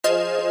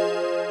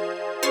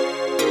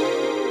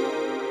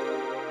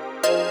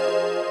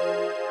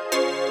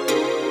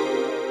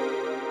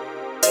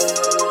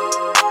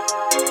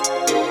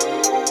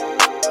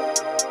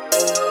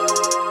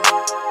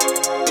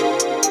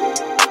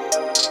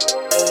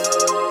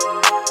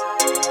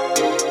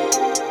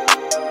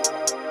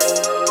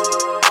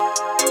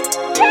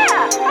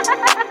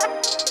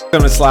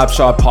Welcome to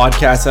Slapshot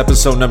Podcast,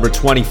 episode number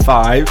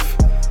 25.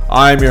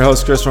 I'm your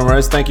host, Chris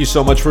Ramirez. Thank you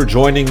so much for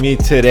joining me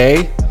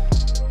today.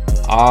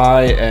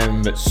 I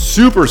am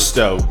super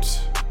stoked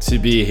to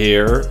be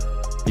here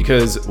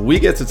because we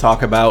get to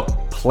talk about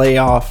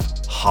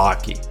playoff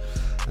hockey.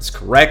 That's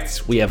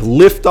correct. We have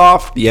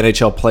liftoff. The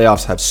NHL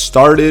playoffs have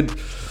started.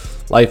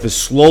 Life is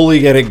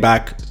slowly getting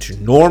back to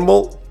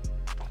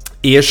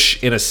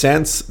normal-ish in a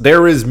sense.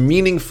 There is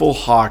meaningful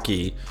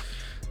hockey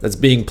that's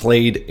being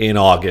played in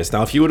August.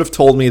 Now, if you would have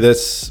told me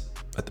this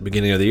at the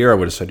beginning of the year, I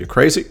would have said you're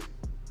crazy.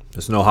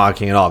 There's no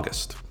hockey in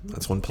August.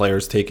 That's when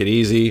players take it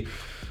easy.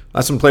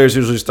 That's when players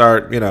usually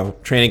start,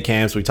 training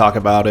camps. We talk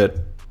about it,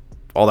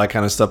 all that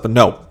kind of stuff. But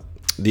no,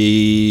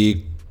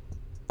 the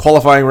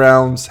qualifying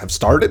rounds have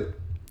started.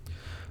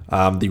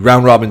 The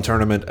round robin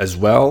tournament as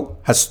well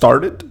has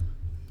started.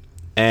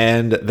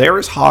 And there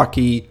is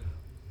hockey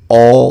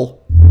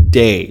all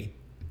day,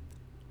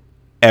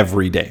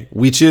 every day,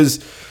 which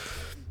is,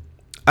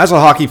 as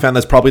a hockey fan,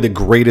 that's probably the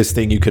greatest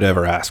thing you could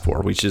ever ask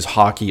for, which is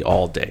hockey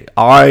all day.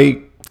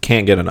 I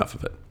can't get enough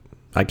of it.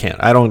 I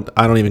can't. I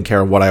don't even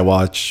care what I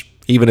watch.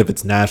 Even if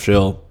it's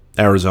Nashville,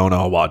 Arizona,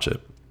 I'll watch it.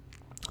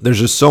 There's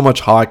just so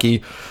much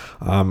hockey.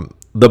 The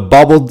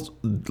bubble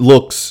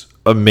looks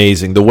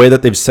amazing. The way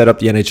that they've set up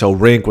the NHL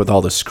rink with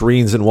all the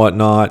screens and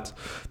whatnot,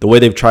 the way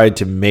they've tried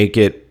to make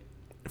it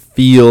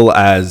feel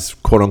as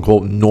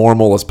quote-unquote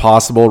normal as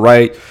possible,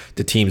 right?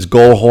 The team's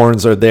goal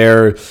horns are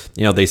there.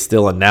 They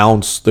still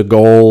announce the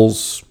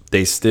goals.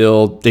 They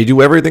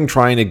do everything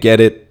trying to get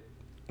it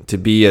to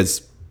be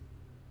as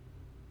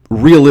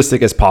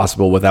realistic as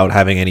possible without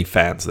having any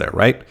fans there,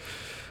 right?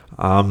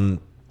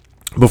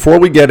 Before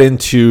we get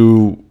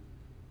into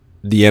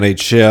the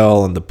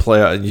NHL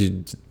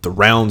and the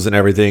rounds and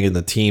everything and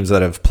the teams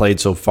that have played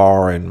so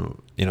far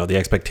and, the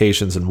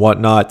expectations and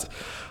whatnot,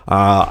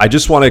 I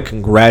just want to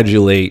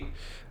congratulate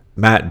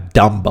Matt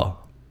Dumba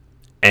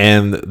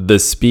and the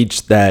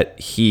speech that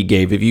he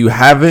gave. If you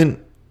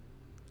haven't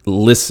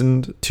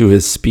listened to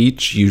his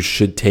speech, you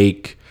should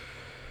take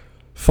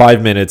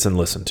 5 minutes and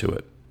listen to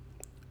it,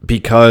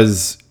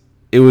 because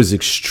it was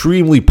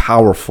extremely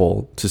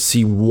powerful to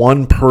see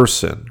one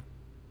person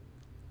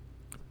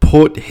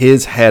put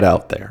his head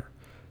out there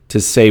to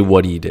say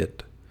what he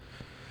did.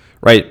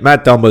 Right?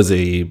 Matt Dumba is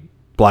a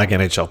black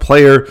NHL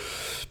player,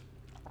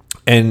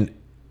 and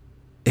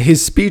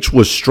his speech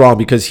was strong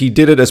because he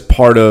did it as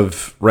part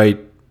of, right,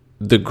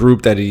 the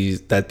group that the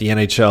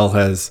NHL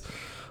has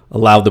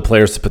allowed the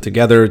players to put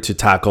together to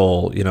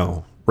tackle,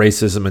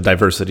 racism and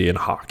diversity in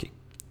hockey.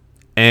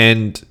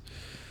 And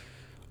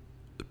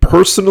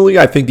personally,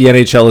 I think the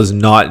NHL has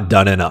not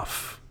done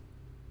enough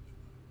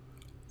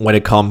when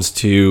it comes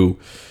to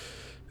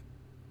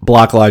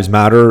Black Lives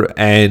Matter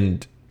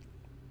and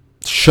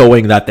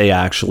showing that they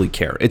actually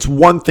care. It's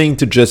one thing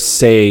to just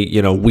say,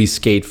 we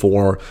skate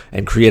for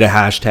and create a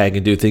hashtag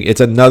and do things. It's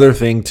another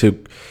thing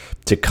to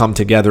come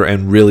together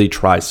and really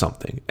try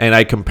something. And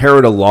I compare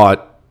it a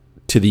lot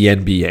to the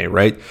NBA,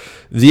 right?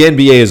 The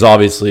NBA is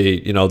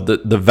obviously,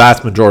 the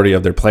vast majority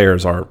of their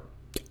players are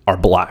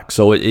black.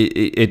 So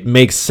it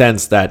makes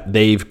sense that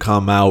they've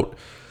come out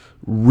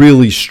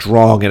really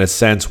strong in a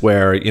sense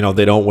where,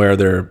 they don't wear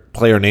their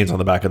player names on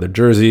the back of their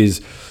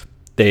jerseys.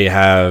 They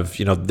have,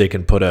 they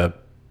can put a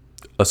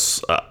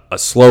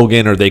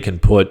slogan, or they can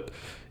put,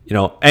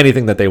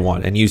 anything that they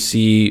want. And you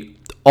see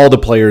all the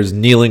players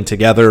kneeling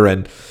together,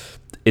 and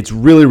it's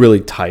really,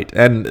 really tight.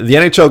 And the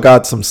NHL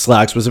got some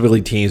slack,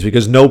 specifically teams,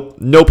 because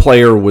no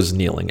player was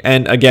kneeling.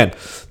 And again,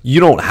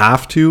 you don't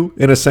have to,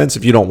 in a sense,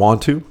 if you don't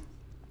want to,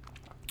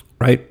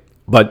 right?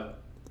 But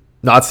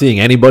not seeing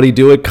anybody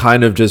do it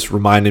kind of just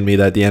reminded me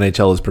that the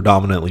NHL is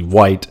predominantly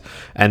white,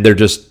 and they're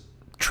just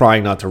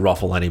trying not to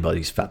ruffle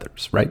anybody's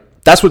feathers, right?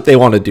 That's what they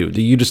want to do.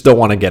 You just don't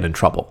want to get in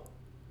trouble.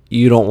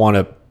 You don't want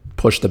to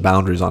push the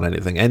boundaries on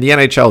anything. And the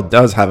NHL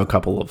does have a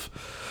couple of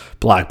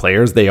black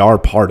players. They are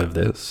part of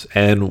this.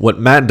 And what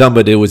Matt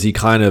Dumba did was he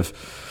kind of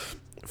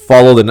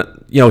followed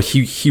and,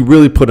 he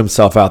really put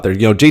himself out there.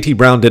 JT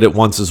Brown did it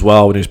once as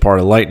well when he was part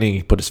of Lightning.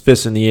 He put his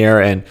fist in the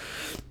air. And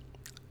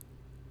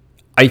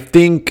I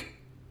think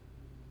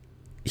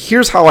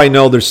here's how I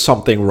know there's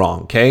something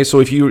wrong, okay? So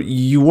if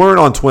you weren't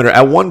on Twitter,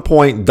 at one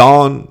point,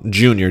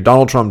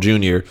 Donald Trump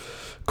Jr.,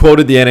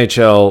 quoted the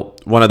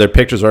NHL, one of their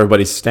pictures where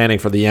everybody's standing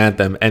for the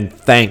anthem, and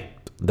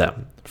thanked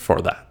them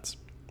for that.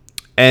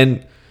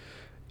 And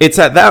it's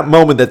at that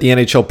moment that the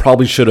NHL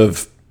probably should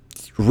have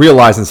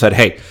realized and said,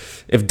 hey,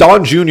 if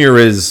Don Jr.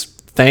 is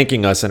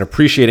thanking us and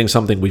appreciating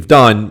something we've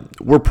done,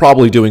 we're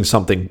probably doing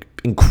something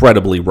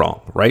incredibly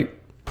wrong, right?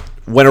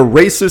 When a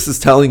racist is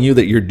telling you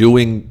that you're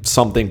doing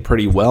something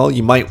pretty well,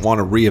 you might want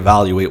to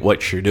reevaluate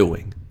what you're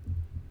doing.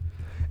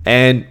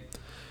 And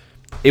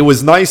it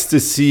was nice to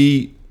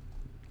see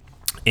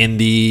in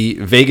the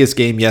Vegas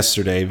game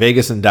yesterday,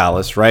 Vegas and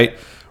Dallas, right?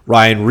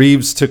 Ryan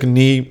Reeves took a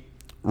knee.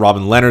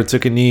 Robin Leonard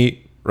took a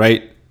knee,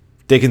 right?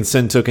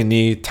 Dickinson took a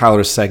knee.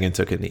 Tyler Seguin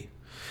took a knee.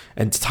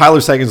 And Tyler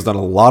Seguin's done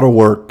a lot of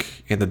work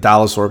in the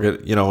Dallas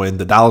in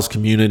the Dallas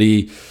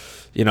community,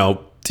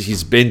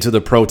 he's been to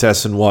the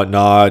protests and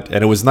whatnot,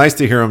 and it was nice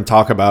to hear him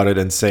talk about it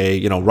and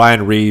say,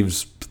 Ryan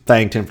Reeves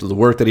thanked him for the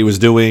work that he was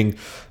doing,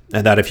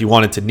 and that if he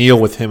wanted to kneel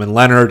with him and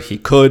Leonard, he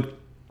could.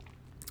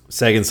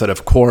 Seguin said,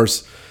 of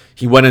course.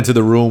 He went into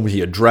the room,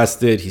 he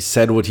addressed it, he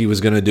said what he was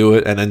going to do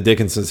it, and then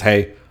Dickens says,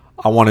 hey,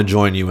 I want to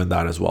join you in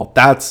that as well.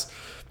 That's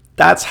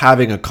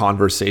having a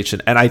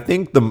conversation, and I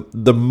think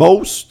the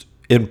most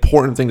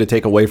important thing to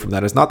take away from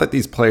that is not that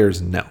these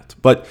players knelt,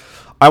 but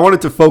I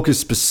wanted to focus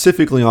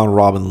specifically on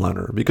Robin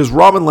Leonard, because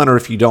Robin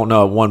Leonard, if you don't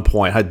know, at one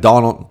point had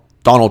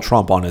Donald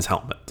Trump on his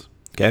helmet,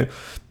 okay?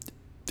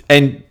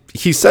 And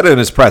he said it in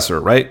his presser,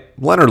 right?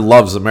 Leonard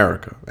loves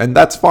America, and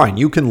that's fine.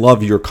 You can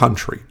love your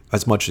country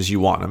as much as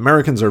you want.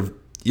 Americans are,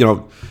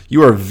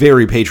 you are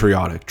very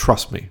patriotic.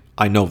 Trust me.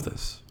 I know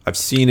this. I've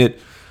seen it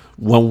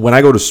when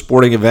I go to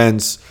sporting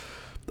events.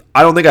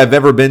 I don't think I've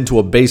ever been to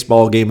a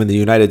baseball game in the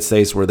United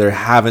States where they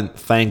haven't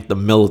thanked the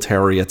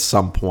military at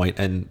some point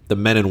and the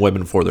men and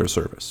women for their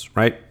service,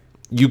 right?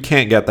 You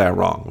can't get that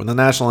wrong. When the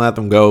national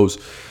anthem goes,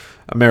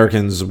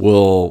 Americans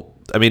will...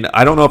 I mean,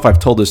 I don't know if I've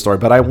told this story,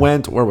 but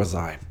where was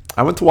I?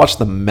 I went to watch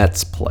the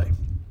Mets play.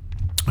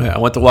 I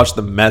went to watch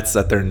the Mets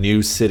at their new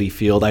Citi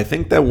Field. I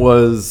think that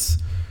was...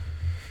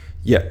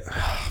 Yeah,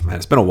 man,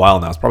 it's been a while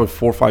now. It's probably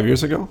 4 or 5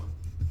 years ago,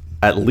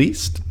 at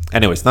least.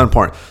 Anyway, it's not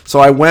important. So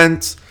I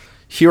went...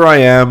 Here I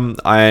am,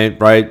 I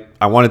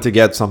wanted to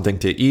get something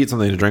to eat,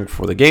 something to drink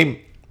before the game.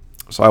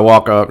 So I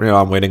walk up,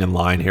 I'm waiting in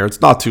line here. It's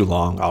not too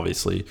long,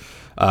 obviously.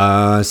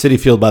 Citi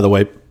Field, by the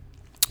way,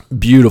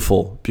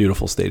 beautiful,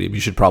 beautiful stadium.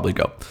 You should probably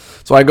go.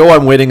 So I go,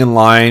 I'm waiting in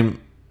line.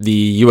 The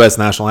U.S.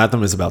 national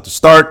anthem is about to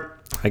start.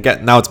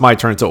 Now it's my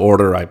turn to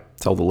order. I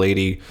tell the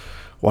lady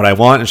what I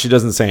want, and she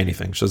doesn't say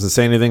anything. She doesn't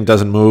say anything,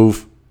 doesn't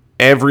move.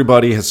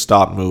 Everybody has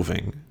stopped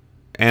moving.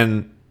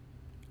 And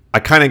I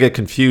kind of get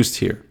confused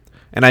here.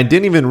 And I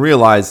didn't even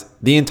realize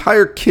the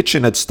entire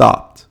kitchen had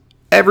stopped.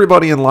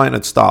 Everybody in line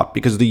had stopped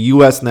because the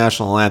U.S.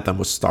 national anthem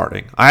was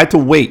starting. I had to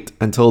wait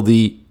until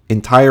the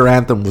entire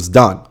anthem was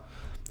done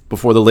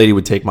before the lady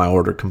would take my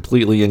order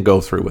completely and go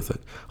through with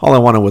it. All I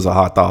wanted was a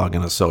hot dog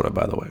and a soda,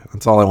 by the way.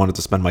 That's all I wanted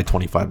to spend my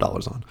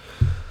 $25 on.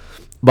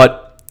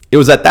 But it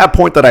was at that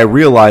point that I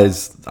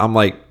realized, I'm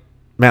like,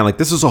 man, like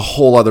this is a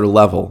whole other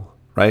level,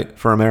 right,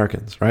 for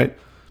Americans, right?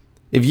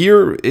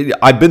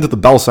 I've been to the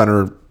Bell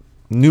Center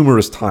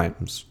numerous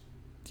times.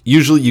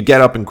 Usually you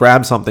get up and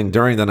grab something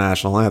during the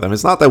national anthem.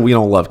 It's not that we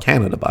don't love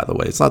Canada, by the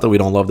way. It's not that we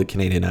don't love the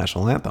Canadian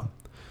national anthem.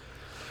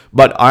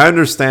 But I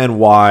understand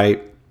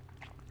why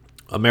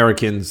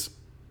Americans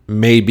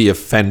may be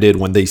offended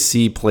when they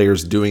see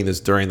players doing this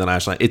during the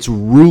national anthem. It's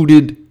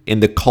rooted in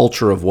the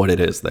culture of what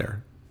it is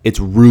there. It's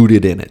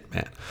rooted in it,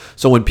 man.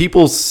 So when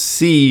people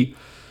see,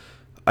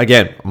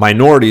 again,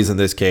 minorities in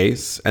this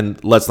case,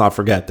 and let's not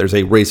forget, there's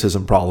a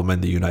racism problem in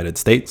the United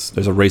States.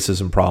 There's a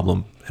racism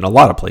problem in a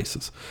lot of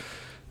places.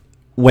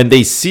 When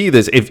they see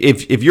this,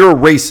 if you're a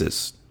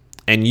racist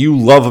and you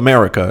love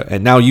America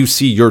and now you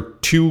see your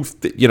people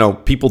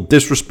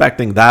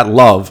disrespecting that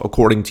love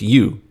according to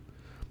you,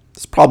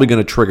 it's probably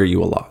going to trigger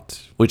you a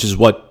lot, which is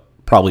what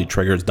probably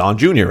triggers Don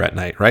Jr. at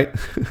night, right?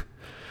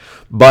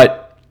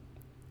 But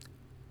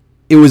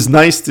it was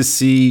nice to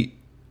see,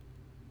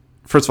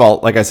 first of all,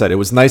 like I said, it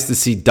was nice to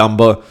see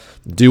Dumba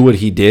do what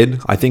he did.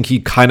 I think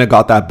he kind of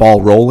got that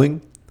ball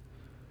rolling.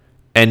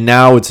 And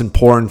now it's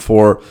important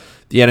for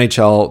the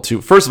NHL to,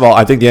 first of all,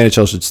 I think the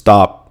NHL should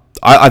stop.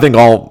 I think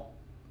all,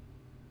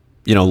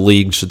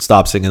 leagues should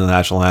stop singing the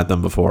national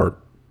anthem before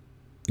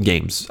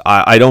games.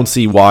 I don't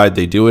see why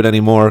they do it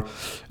anymore.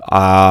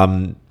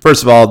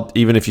 First of all,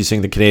 even if you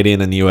sing the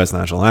Canadian and the U.S.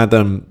 national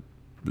anthem,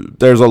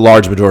 there's a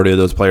large majority of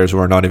those players who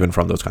are not even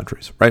from those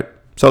countries, right?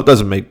 So it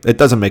doesn't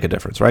make a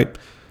difference, right?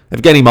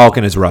 Evgeny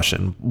Malkin is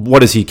Russian. What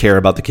does he care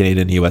about the Canadian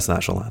and U.S.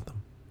 national anthem?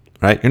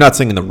 Right? You're not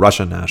singing the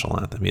Russian national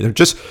anthem either.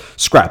 Just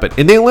scrap it.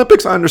 In the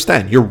Olympics, I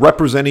understand. You're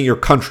representing your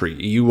country.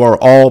 You are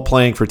all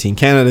playing for Team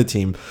Canada,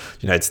 Team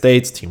United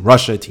States, Team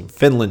Russia, Team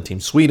Finland, Team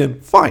Sweden.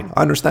 Fine,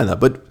 I understand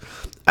that. But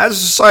as a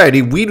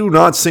society, we do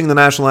not sing the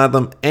national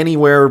anthem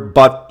anywhere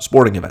but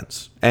sporting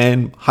events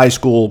and high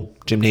school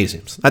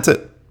gymnasiums. That's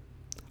it.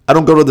 I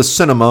don't go to the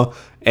cinema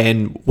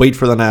and wait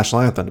for the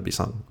national anthem to be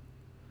sung.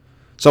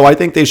 So I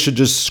think they should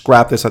just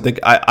scrap this.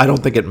 I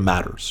don't think it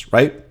matters,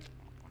 right?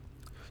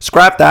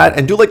 Scrap that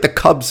and do like the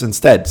Cubs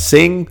instead.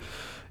 Sing,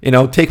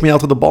 take me out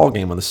to the ball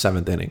game on the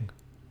 7th inning.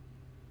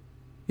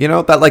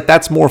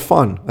 That's more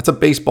fun. That's a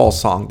baseball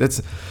song.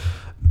 That's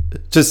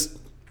just,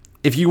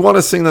 if you want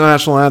to sing the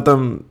national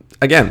anthem,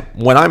 again,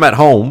 when I'm at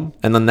home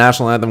and the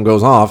national anthem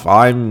goes off,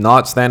 I'm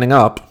not standing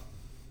up.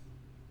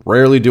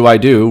 Rarely do I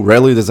do.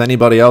 Rarely does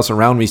anybody else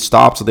around me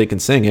stop so they can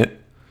sing it.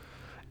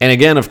 And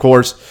again, of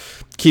course,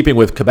 keeping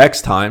with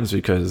Quebec's times,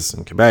 because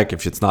in Quebec,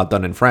 if it's not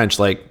done in French,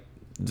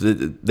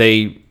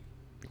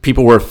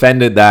 people were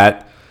offended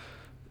that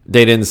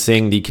they didn't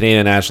sing the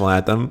Canadian national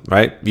anthem,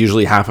 right?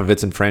 Usually half of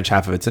it's in French,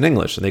 half of it's in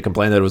English. And they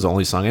complained that it was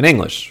only sung in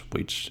English.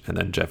 And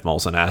then Jeff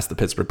Molson asked the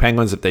Pittsburgh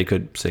Penguins if they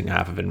could sing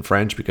half of it in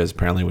French, because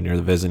apparently when you're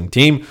the visiting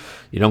team,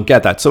 you don't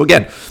get that. So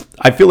again,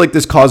 I feel like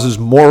this causes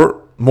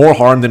more more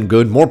harm than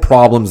good, more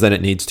problems than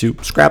it needs to.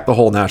 Scrap the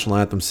whole national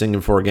anthem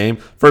singing for a game.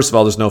 First of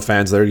all, there's no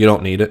fans there. You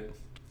don't need it.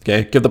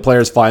 Okay, give the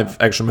players 5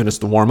 extra minutes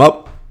to warm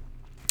up.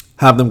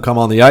 Have them come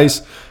on the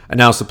ice.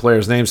 Announce the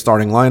player's name,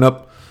 starting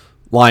lineup.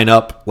 Line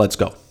up. Let's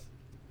go.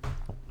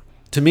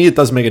 To me, it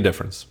does make a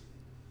difference.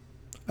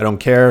 I don't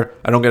care.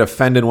 I don't get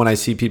offended when I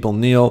see people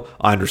kneel.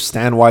 I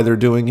understand why they're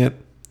doing it.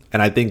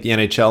 And I think the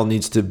NHL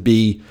needs to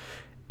be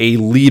a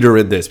leader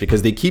in this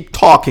because they keep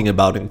talking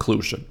about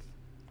inclusion.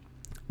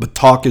 But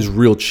talk is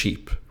real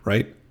cheap,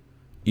 right?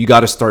 You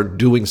got to start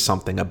doing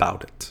something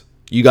about it.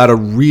 You got to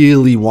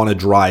really want to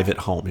drive it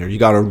home here. You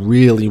got to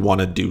really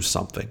want to do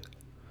something.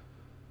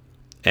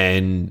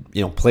 And,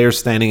 players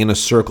standing in a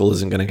circle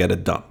isn't going to get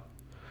it done.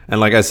 And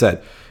like I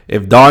said,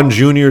 if Don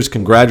Jr. is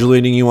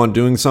congratulating you on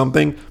doing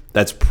something,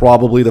 that's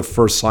probably the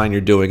first sign you're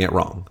doing it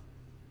wrong.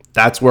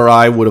 That's where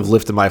I would have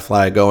lifted my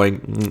flag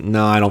going,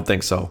 no, I don't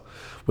think so.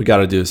 We got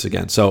to do this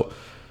again. So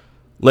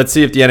let's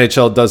see if the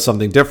NHL does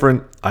something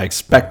different. I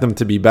expect them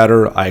to be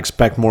better. I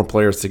expect more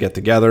players to get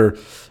together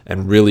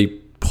and really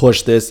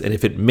push this. And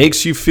if it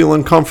makes you feel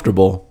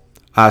uncomfortable,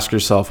 ask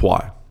yourself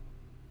why.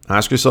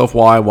 Ask yourself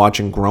why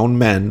watching grown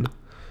men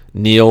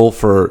kneel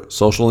for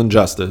social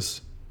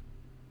injustice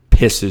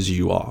pisses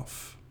you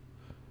off.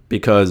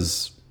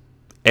 Because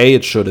A,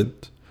 it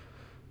shouldn't.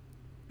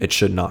 It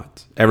should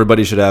not.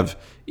 Everybody should have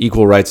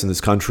equal rights in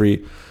this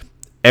country.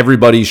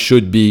 Everybody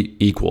should be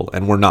equal,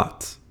 and we're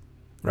not,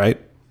 right?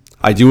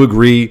 I do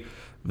agree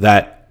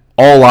that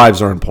all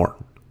lives are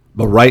important.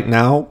 But right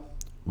now,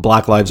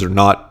 black lives are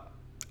not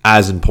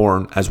as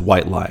important as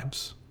white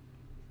lives.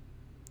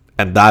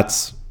 And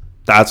that's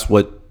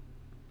what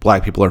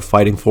black people are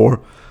fighting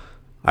for.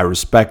 I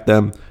respect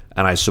them,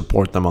 and I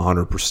support them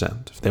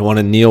 100%. If they want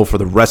to kneel for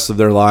the rest of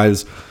their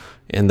lives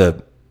in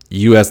the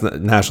U.S.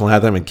 national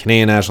anthem and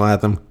Canadian national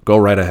anthem, go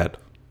right ahead.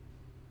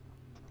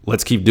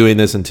 Let's keep doing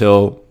this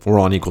until we're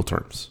on equal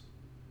terms.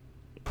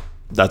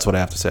 That's what I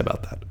have to say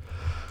about that.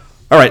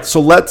 All right, so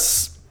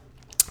let's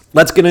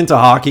get into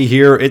hockey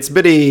here. It's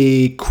been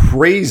a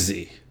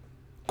crazy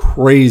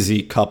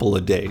couple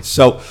of days.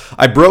 So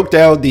I broke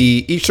down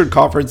the Eastern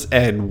Conference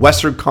and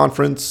Western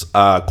Conference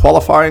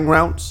qualifying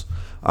rounds.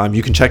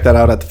 You can check that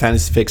out at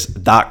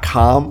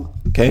thefantasyfix.com.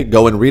 Okay,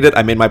 go and read it.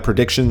 I made my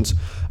predictions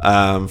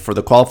for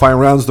the qualifying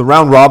rounds. The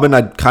round robin,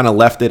 I kind of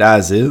left it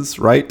as is,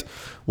 right?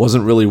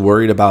 Wasn't really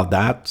worried about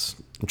that.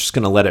 I'm just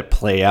going to let it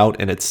play out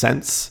in its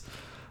sense.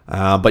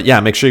 But yeah,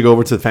 make sure you go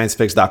over to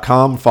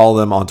thefantasyfix.com. Follow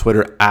them on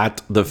Twitter at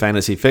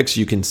thefantasyfix.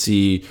 You can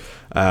see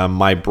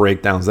my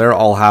breakdowns there.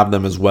 I'll have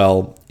them as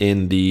well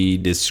in the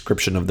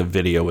description of the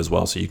video as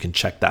well, so you can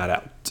check that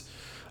out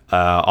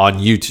on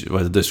YouTube.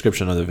 The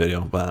description of the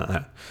video,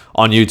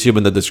 on YouTube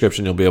in the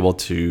description, you'll be able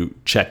to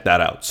check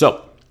that out.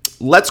 So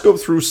let's go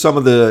through some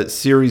of the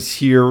series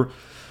here.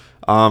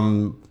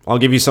 I'll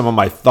give you some of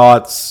my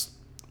thoughts.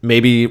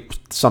 Maybe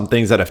some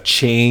things that have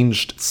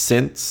changed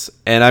since.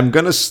 And I'm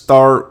going to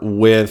start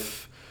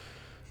with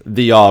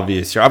the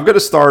obvious here. I'm going to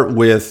start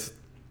with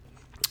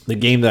the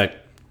game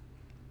that,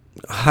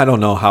 I don't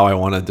know how I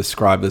want to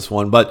describe this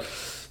one, but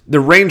the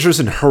Rangers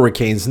and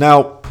Hurricanes.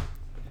 Now,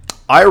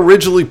 I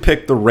originally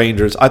picked the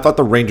Rangers. I thought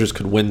the Rangers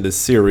could win this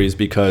series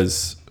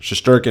because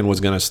Shesterkin was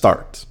going to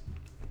start.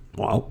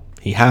 Well,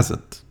 he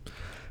hasn't.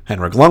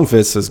 Henrik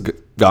Lundqvist has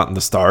gotten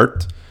the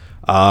start.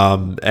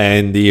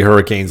 And the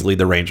Hurricanes lead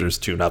the Rangers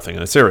 2-0 in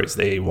the series.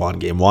 They won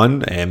game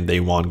 1 and they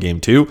won game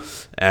 2,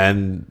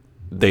 and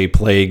they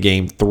play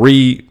game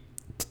 3.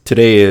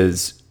 Today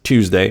is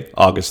Tuesday,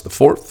 August the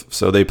 4th.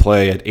 So they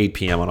play at 8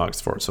 p.m. on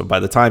August 4th. So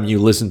by the time you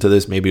listen to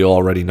this, maybe you'll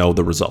already know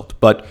the result.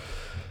 But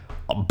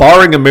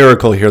barring a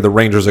miracle here, the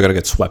Rangers are going to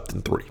get swept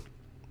in 3.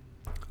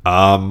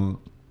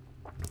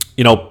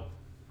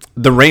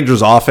 The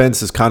Rangers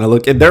offense is kind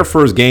of in their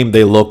first game,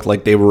 they looked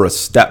like they were a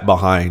step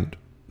behind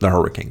the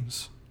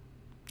Hurricanes.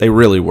 They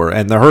really were.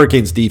 And the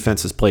Hurricanes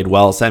defense has played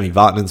well. Sami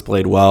Vatanen's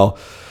played well.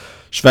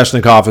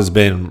 Svechnikov has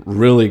been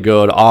really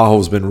good.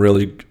 Aho's been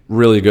really,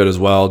 really good as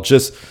well.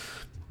 Just,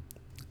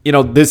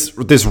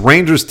 this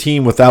Rangers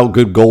team without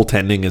good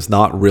goaltending is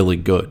not really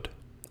good.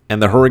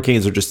 And the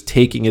Hurricanes are just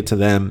taking it to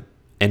them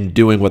and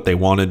doing what they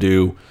want to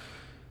do.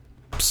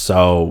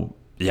 So,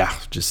 yeah,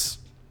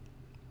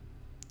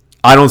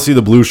 I don't see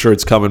the Blue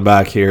Shirts coming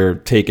back here,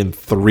 taking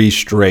 3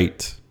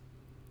 straight.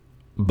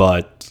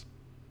 But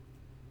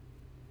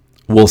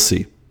we'll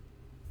see.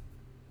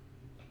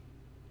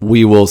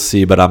 We will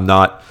see, but I'm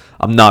not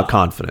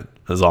confident,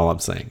 is all I'm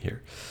saying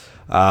here.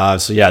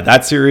 So yeah,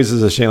 that series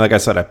is a shame. Like I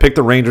said, I picked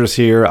the Rangers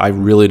here. I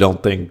really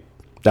don't think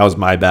that was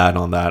my bad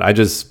on that. I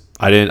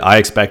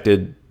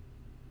expected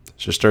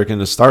Shesterkin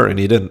to start, and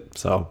he didn't.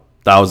 So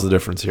that was the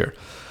difference here.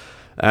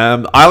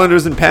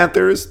 Islanders and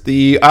Panthers.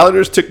 The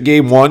Islanders took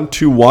game 1,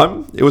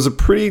 2-1. It was a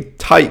pretty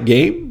tight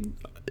game.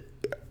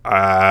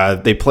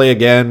 They play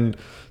again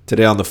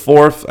today on the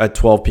 4th at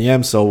 12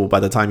 p.m. So by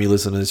the time you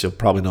listen to this, you'll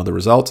probably know the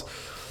results.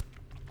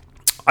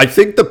 I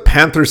think the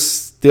Panthers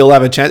still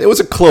have a chance. It was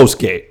a close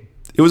game.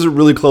 It was a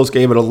really close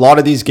game, but a lot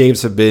of these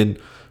games have been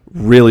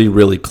really,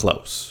 really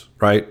close,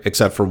 right?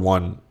 Except for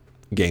one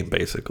game,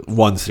 basically.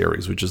 One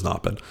series, which has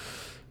not been.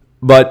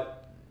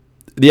 But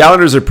the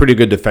Islanders are pretty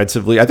good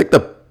defensively. I think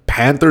the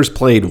Panthers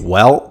played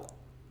well.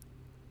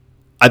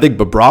 I think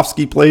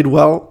Bobrovsky played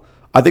well.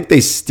 I think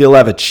they still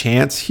have a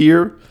chance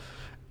here.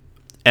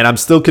 And I'm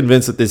still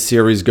convinced that this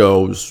series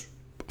goes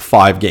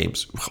 5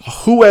 games.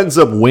 Who ends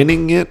up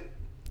winning it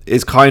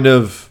is kind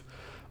of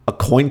a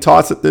coin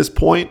toss at this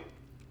point.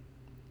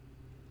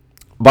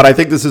 But I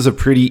think this is a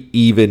pretty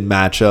even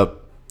matchup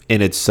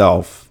in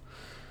itself.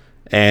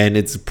 And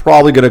it's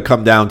probably going to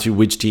come down to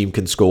which team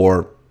can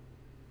score,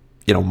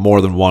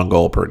 more than 1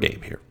 goal per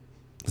game here.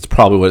 That's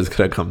probably what it's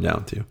going to come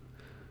down to.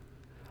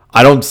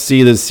 I don't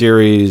see this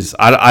series.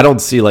 I don't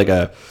see like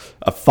a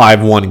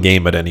 5-1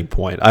 game at any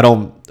point.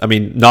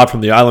 Not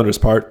from the Islanders'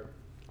 part.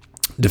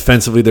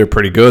 Defensively, they're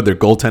pretty good. Their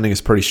goaltending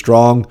is pretty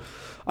strong.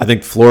 I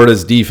think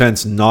Florida's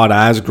defense not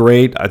as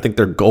great. I think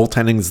their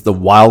goaltending is the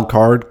wild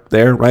card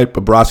there, right?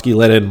 Bobrovsky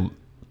let in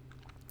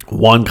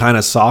one kind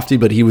of softie,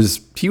 but he was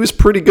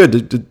pretty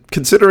good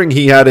considering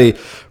he had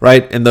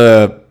in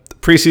the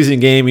preseason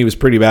game he was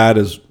pretty bad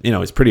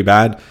he's pretty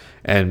bad,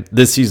 and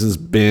this season's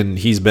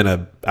he's been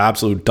an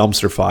absolute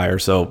dumpster fire.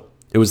 So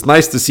it was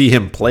nice to see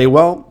him play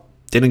well.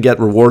 Didn't get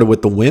rewarded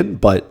with the win,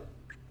 but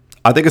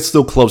I think it's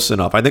still close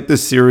enough. I think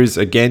this series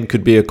again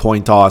could be a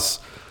coin toss.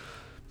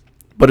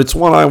 But it's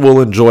one I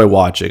will enjoy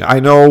watching. I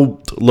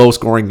know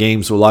low-scoring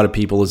games to a lot of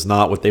people is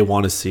not what they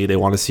want to see. They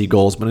want to see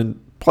goals. But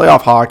in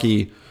playoff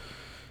hockey,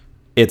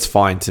 it's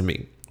fine to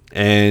me.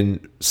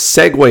 And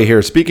segue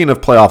here, speaking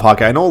of playoff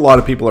hockey, I know a lot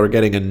of people are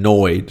getting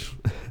annoyed.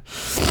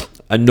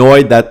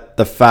 Annoyed that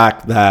the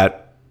fact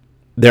that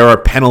there are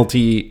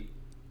penalties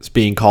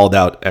being called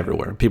out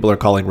everywhere. People are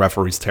calling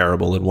referees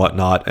terrible and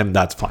whatnot, and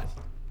that's fine.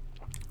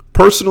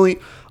 Personally,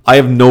 I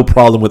have no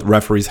problem with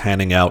referees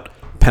handing out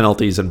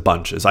penalties in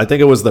bunches. I think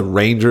it was the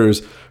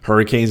Rangers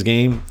Hurricanes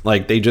game.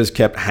 They just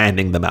kept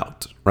handing them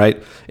out,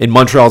 right? In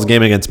Montreal's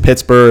game against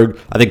Pittsburgh,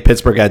 I think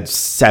Pittsburgh had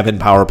 7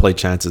 power play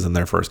chances in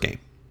their first game,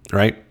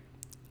 right?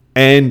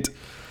 And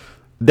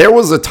there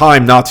was a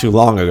time not too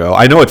long ago.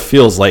 I know it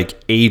feels like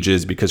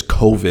ages because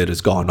COVID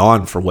has gone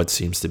on for what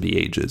seems to be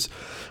ages.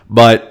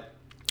 But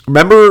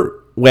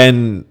remember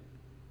when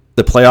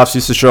the playoffs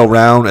used to show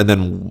around and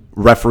then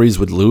referees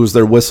would lose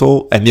their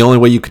whistle and the only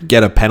way you could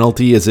get a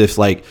penalty is if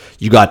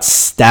you got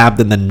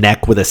stabbed in the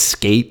neck with a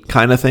skate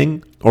kind of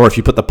thing, or if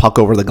you put the puck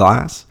over the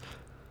glass?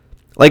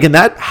 In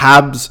that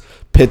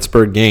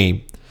Habs-Pittsburgh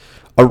game,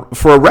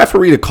 for a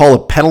referee to call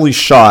a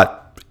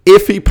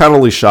iffy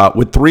penalty shot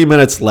with 3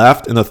 minutes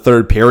left in the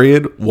third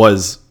period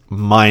was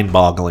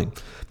mind-boggling.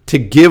 To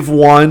give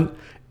one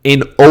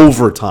in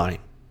overtime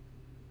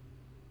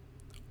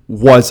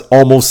was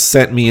almost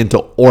sent me into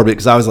orbit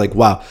because I was like,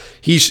 wow,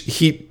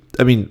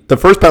 the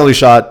first penalty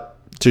shot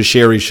to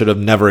Sherry should have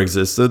never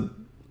existed.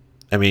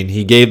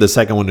 He gave the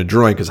second one to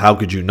Drouin because how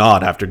could you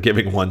not after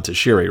giving one to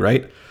Sherry,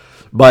 right?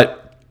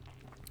 But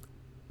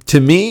to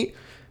me,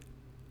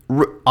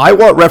 I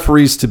want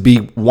referees to be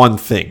one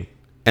thing,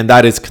 and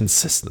that is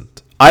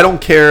consistent. I don't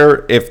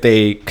care if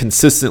they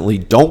consistently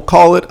don't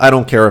call it. I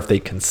don't care if they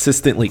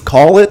consistently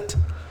call it.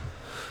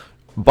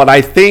 But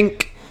I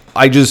think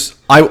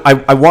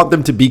I want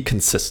them to be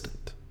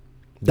consistent.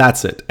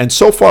 That's it. And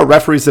so far,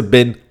 referees have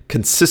been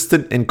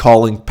consistent in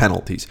calling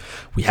penalties.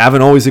 We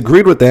haven't always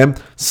agreed with them.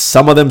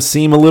 Some of them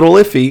seem a little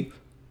iffy,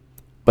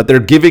 but they're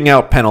giving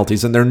out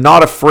penalties, and they're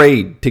not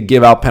afraid to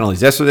give out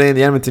penalties. Yesterday in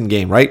the Edmonton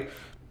game, right?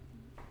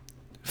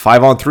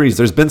 5-on-3s.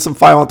 There's been some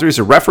 5-on-3s.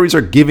 So referees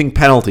are giving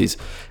penalties,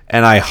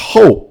 and I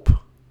hope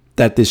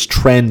that this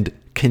trend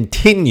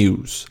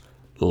continues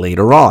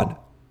later on.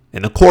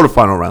 In the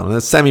quarterfinal round, in the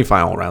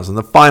semifinal rounds, in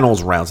the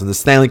finals rounds, in the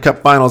Stanley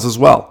Cup finals as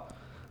well.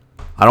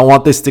 I don't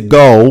want this to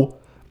go,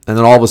 and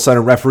then all of a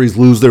sudden referees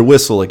lose their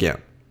whistle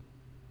again.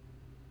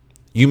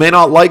 You may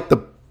not like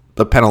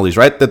the penalties,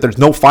 right? That there's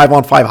no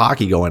 5-on-5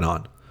 hockey going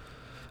on.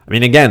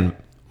 Again,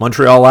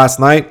 Montreal last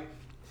night,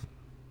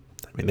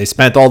 they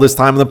spent all this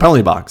time in the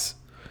penalty box.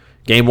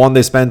 Game 1,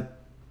 they spent,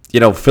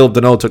 Philip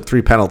Deneau took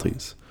 3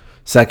 penalties.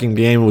 Second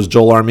game was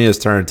Joel Armia's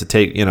turn to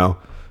take,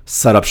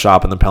 set up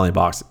shop in the penalty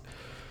box.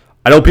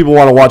 I know people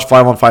want to watch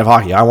 5-on-5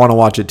 hockey. I want to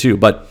watch it too,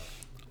 but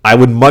I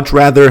would much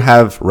rather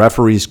have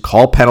referees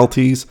call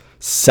penalties,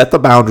 set the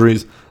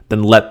boundaries,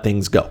 than let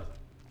things go.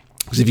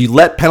 Because if you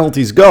let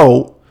penalties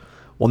go,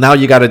 well, now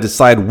you got to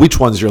decide which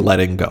ones you're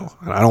letting go.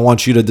 And I don't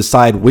want you to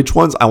decide which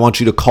ones. I want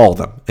you to call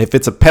them. If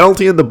it's a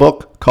penalty in the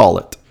book, call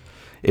it.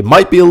 It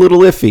might be a little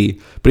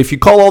iffy, but if you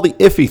call all the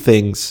iffy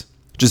things,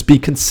 just be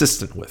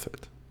consistent with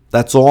it.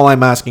 That's all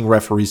I'm asking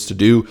referees to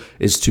do,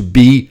 is to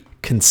be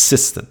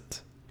consistent.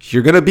 If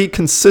you're going to be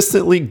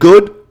consistently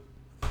good,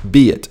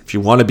 be it. If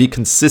you want to be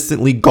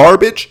consistently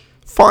garbage,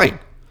 fine.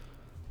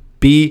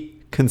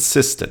 Be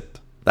consistent.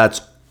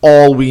 That's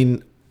all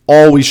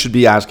we should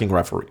be asking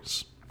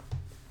referees.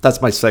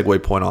 That's my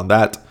segue point on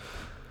that,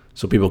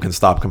 so people can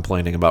stop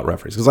complaining about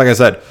referees. Because like I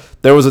said,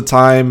 there was a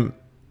time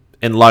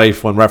in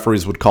life when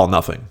referees would call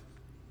nothing.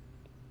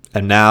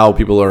 And now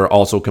people are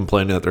also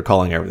complaining that they're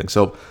calling everything.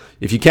 So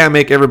if you can't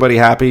make everybody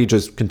happy,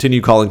 just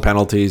continue calling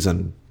penalties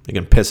and you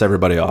can piss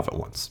everybody off at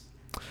once.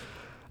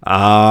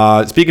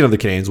 Speaking of the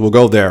Canadiens, we'll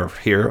go there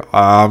here.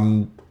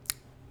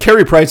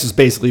 Carey Price has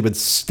basically been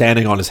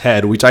standing on his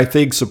head, which I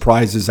think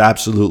surprises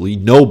absolutely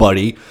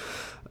nobody,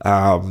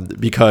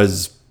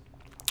 because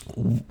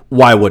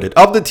why would it?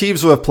 Of the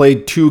teams who have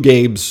played 2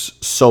 games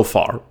so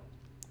far,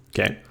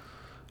 okay,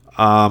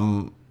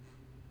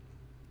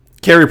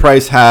 Carey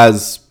Price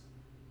has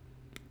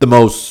the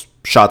most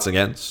shots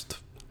against.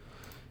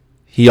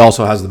 He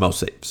also has the most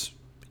saves.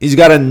 He's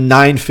got a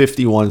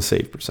 .951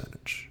 save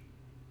percentage,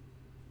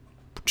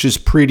 which is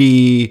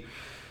pretty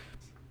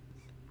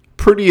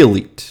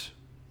elite,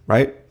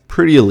 right?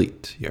 Pretty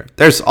elite here.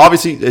 There's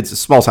obviously, it's a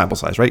small sample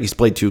size, right? He's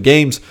played 2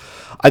 games.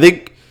 I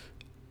think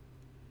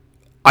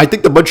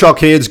the Montreal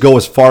Canadiens go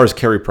as far as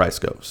Carey Price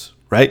goes,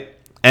 right?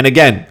 And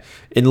again,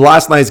 in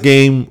last night's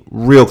game,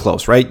 real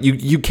close, right?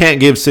 You can't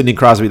give Sidney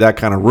Crosby that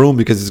kind of room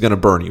because he's going to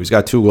burn you. He's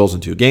got 2 goals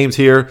in 2 games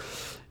here.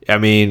 I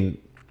mean,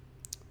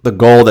 the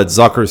goal that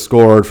Zucker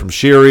scored from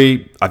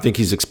Sheary, I think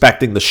he's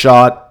expecting the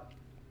shot.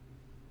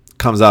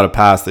 Comes out of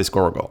pass, they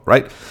score a goal,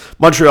 right?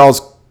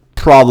 Montreal's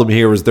problem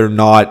here is they're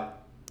not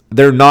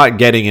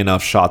getting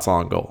enough shots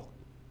on goal.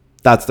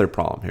 That's their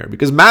problem here.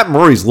 Because Matt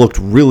Murray's looked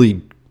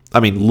really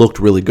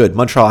good.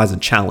 Montreal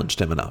hasn't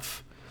challenged him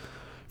enough.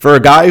 For a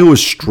guy who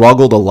has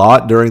struggled a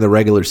lot during the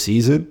regular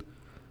season,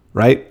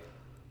 right?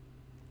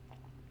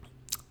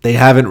 They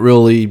haven't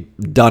really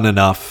done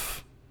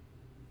enough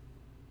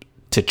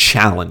to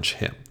challenge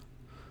him.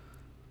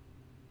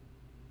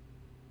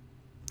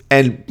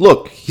 And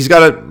look, Murray's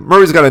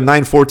got a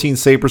 .914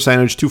 save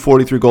percentage,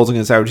 .243 goals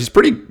against average. He's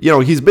pretty,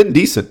 he's been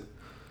decent.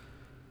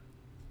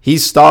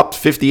 He's stopped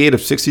 58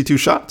 of 62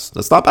 shots.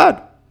 That's not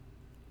bad.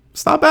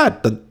 It's not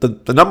bad.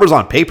 The numbers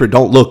on paper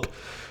don't look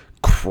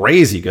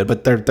crazy good,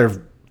 but they're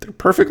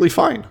perfectly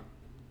fine.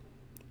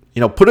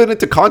 Put it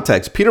into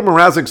context. Peter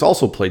Mrazek's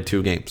also played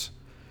 2 games.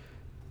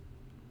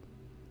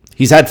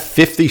 He's had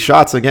 50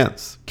 shots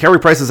against. Carey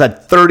Price has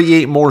had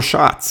 38 more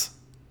shots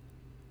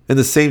in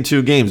the same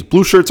 2 games.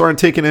 Blue shirts aren't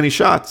taking any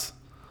shots.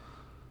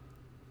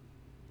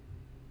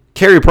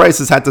 Carey Price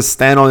has had to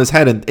stand on his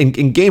head. And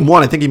in game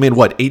 1, I think he made,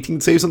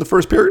 18 saves in the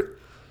first period?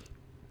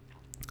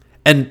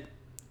 And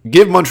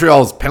give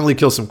Montreal's penalty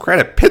kill some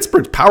credit.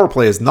 Pittsburgh's power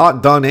play has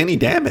not done any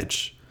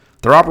damage.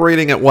 They're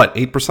operating at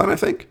 8%, I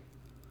think?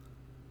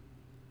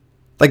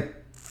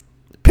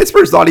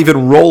 Pittsburgh's not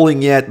even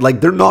rolling yet.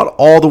 They're not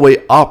all the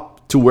way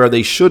up to where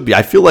they should be.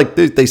 I feel like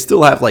they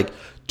still have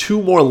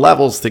 2 more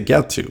levels to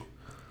get to.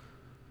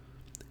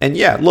 And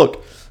yeah,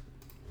 look,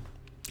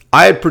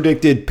 I had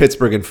predicted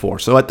Pittsburgh in 4.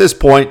 So at this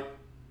point,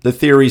 the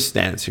theory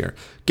stands here.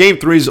 Game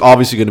 3 is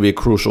obviously going to be a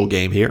crucial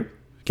game here.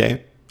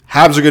 Okay?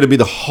 Habs are going to be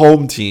the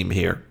home team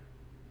here.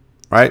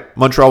 Right?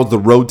 Montreal was the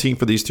road team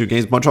for these 2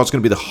 games. Montreal's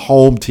going to be the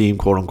home team,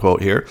 quote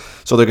unquote, here.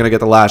 So they're going to get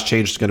the last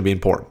change. It's going to be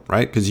important,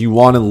 right? Because you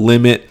want to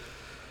limit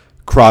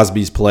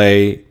Crosby's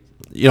play.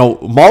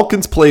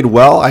 Malkin's played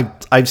well.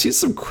 I've seen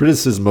some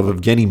criticism of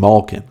Evgeny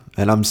Malkin.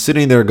 And I'm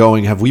sitting there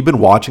going, have we been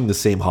watching the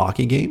same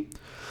hockey game?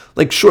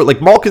 Sure,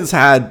 Malkin's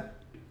had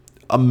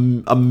a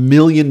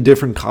million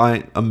different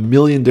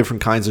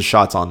kinds of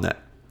shots on net,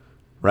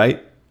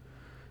 right?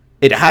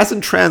 It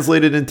hasn't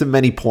translated into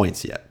many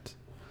points yet.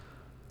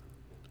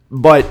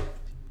 But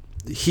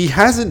he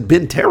hasn't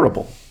been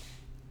terrible.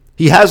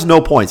 He has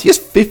no points. He has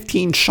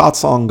 15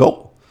 shots on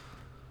goal.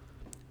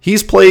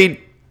 He's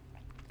played,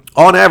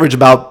 on average,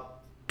 about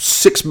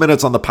 6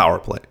 minutes on the power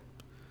play.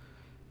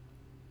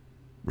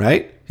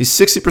 Right? He's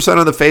 60%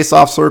 on the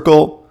face-off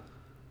circle.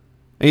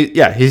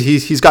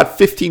 He's got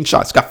 15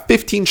 shots. He's got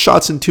 15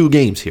 shots in 2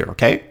 games here,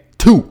 okay?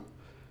 2.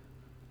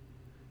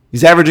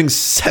 He's averaging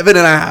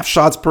 7.5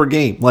 shots per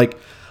game.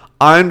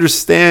 I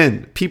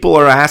understand people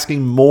are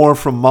asking more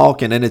from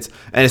Malkin, and it's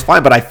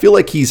fine, but I feel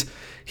like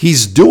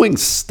he's doing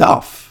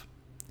stuff.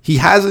 He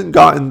hasn't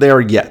gotten there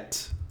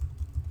yet.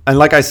 And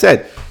like I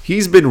said,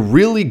 he's been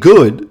really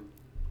good,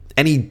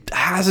 and he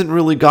hasn't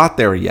really got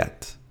there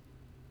yet.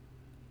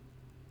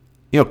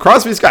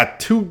 Crosby's got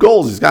 2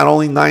 goals. He's got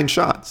only 9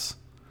 shots.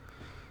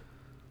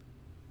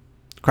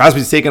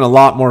 Crosby's taken a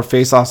lot more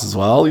faceoffs as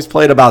well. He's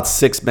played about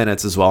 6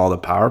 minutes as well on the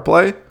power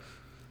play.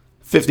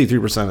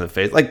 53% of the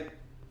face.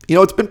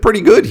 It's been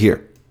pretty good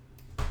here.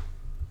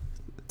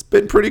 It's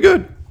been pretty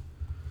good.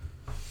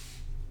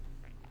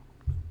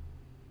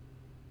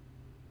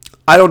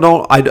 I don't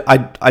know.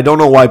 I don't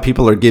know why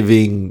people are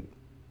giving.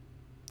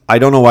 I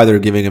don't know why they're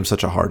giving him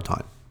such a hard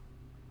time.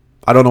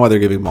 I don't know why they're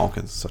giving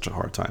Malkin such a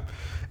hard time.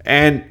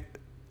 And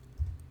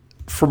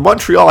for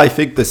Montreal, I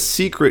think the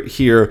secret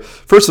here,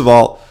 first of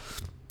all,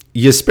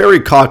 Jesperi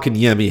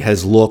Kotkaniemi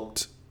has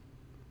looked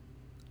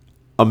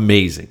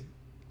amazing.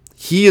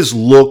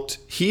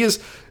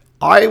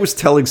 I was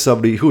telling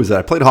somebody, who was that?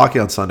 I played hockey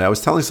on Sunday. I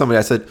was telling somebody,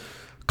 I said,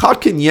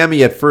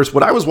 Kotkaniemi at first,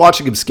 when I was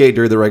watching him skate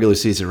during the regular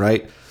season,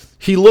 right?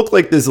 He looked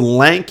like this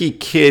lanky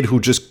kid who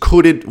just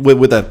couldn't,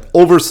 with an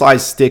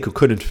oversized stick, who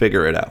couldn't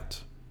figure it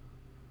out.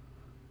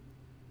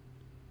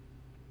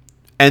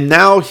 And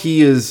now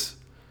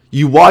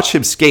you watch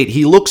him skate,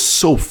 he looks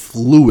so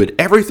fluid.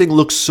 Everything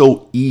looks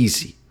so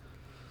easy.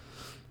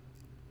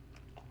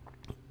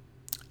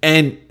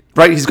 And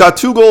right? He's got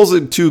 2 goals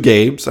in 2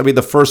 games. I mean,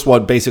 the first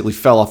one basically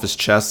fell off his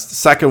chest. The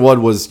second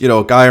one was,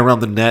 a guy around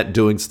the net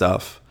doing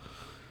stuff.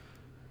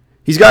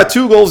 He's got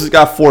 2 goals. He's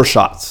got 4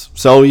 shots.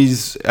 So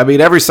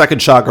every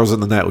second shot goes in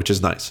the net, which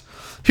is nice.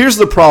 Here's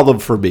the problem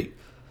for me.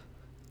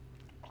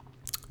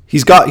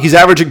 He's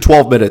averaging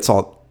 12 minutes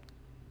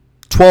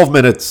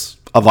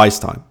of ice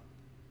time.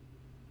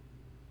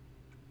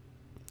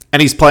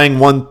 And he's playing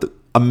 1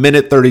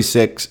 minute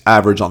 36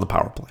 average on the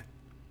power play.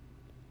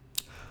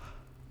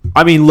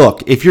 I mean,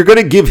 look, if you're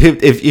going to give him,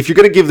 if you're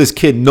going to give this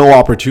kid no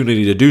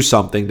opportunity to do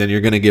something, then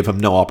you're going to give him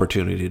no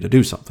opportunity to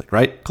do something,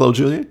 right, Claude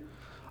Julien?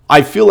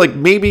 I feel like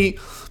maybe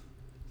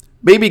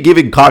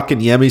giving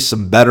Kotkaniemi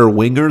some better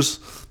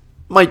wingers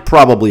might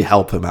probably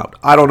help him out.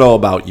 I don't know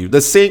about you.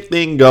 The same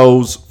thing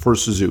goes for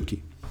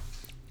Suzuki.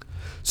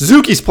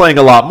 Suzuki's playing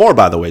a lot more,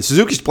 by the way.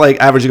 Suzuki's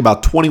averaging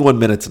about 21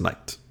 minutes a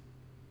night,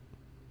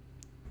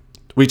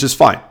 which is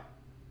fine.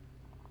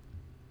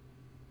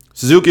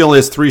 Suzuki only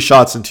has 3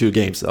 shots in 2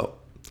 games, though.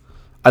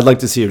 I'd like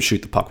to see him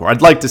shoot the puck more.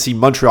 I'd like to see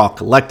Montreal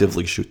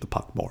collectively shoot the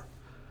puck more.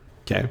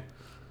 Okay?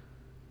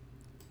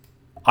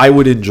 I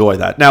would enjoy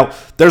that. Now,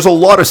 there's a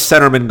lot of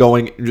centermen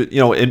going,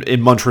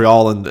 in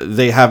Montreal, and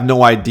they have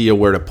no idea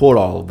where to put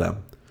all of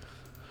them.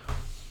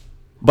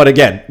 But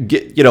again,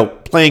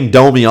 playing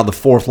Domi on the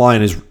 4th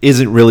line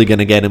isn't really going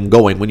to get him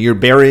going. When you're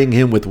burying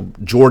him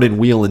with Jordan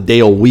Wheel and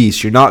Dale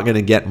Weiss, you're not going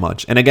to get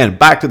much. And again,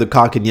 back to the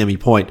Kotkaniemi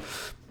point,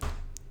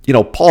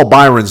 Paul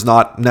Byron's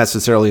not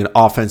necessarily an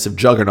offensive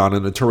juggernaut,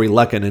 and Artturi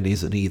Lehkonen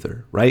isn't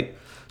either, right?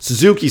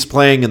 Suzuki's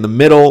playing in the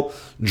middle.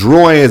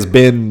 Drouin has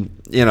been,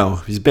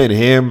 he's been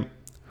him.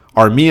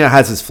 Armia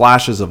has his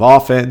flashes of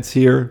offense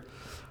here.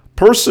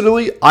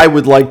 Personally, I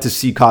would like to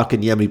see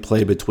Kotkaniemi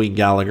play between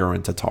Gallagher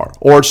and Tatar,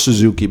 or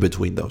Suzuki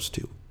between those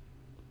two.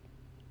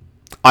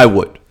 I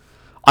would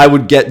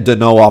get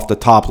Danault off the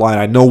top line.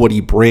 I know what he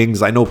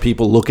brings. I know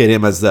people look at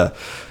him as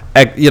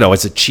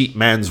as a cheap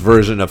man's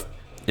version of,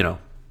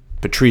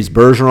 Patrice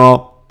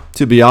Bergeron.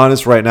 To be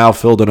honest, right now,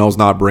 Phil Danault's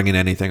not bringing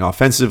anything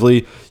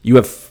offensively. You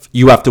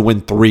have to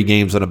win 3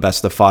 games in a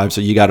best of 5,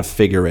 so you got to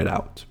figure it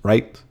out,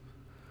 right?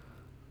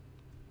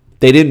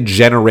 They didn't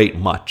generate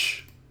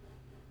much,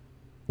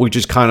 which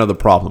is kind of the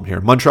problem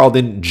here. Montreal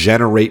didn't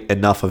generate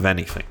enough of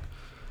anything.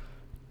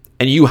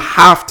 And you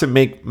have to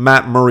make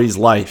Matt Murray's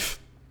life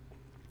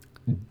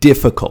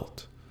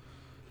difficult.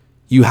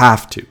 You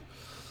have to.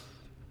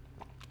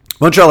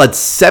 Montreal had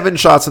 7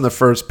 shots in the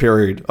first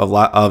period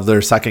of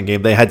their second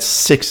game. They had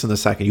 6 in the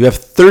second. You have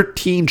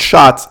 13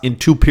 shots in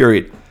 2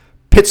 periods.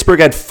 Pittsburgh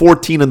had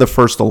 14 in the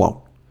first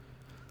alone.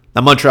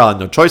 Now Montreal had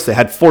no choice. They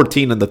had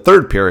 14 in the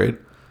third period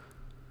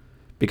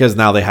because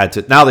now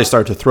they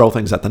start to throw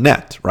things at the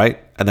net, right?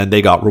 And then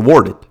they got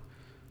rewarded.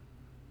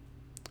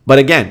 But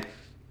again,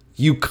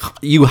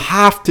 you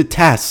have to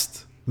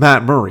test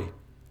Matt Murray.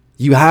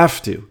 You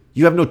have to.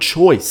 You have no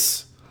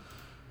choice.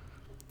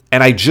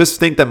 And I just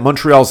think that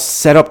Montreal's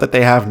setup that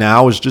they have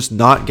now is just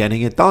not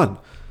getting it done.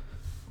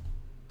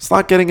 It's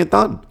not getting it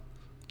done.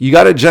 You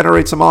got to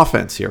generate some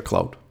offense here,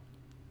 Claude.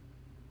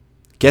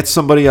 Get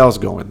somebody else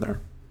going there.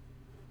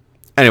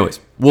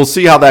 Anyways, we'll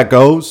see how that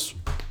goes.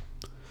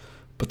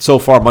 But so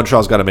far,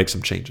 Montreal's got to make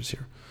some changes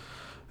here.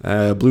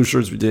 Blue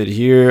shirts we did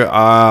here.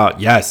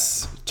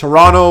 Yes.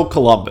 Toronto,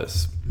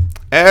 Columbus.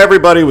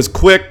 Everybody was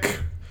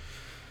quick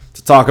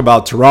to talk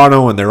about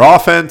Toronto and their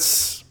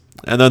offense.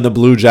 And then the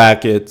Blue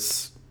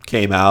Jackets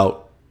came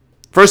out.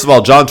 First of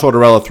all, John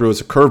Tortorella threw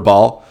us a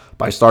curveball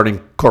by starting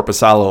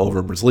Korpisalo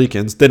over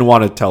Merzlikins. Didn't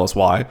want to tell us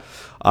why.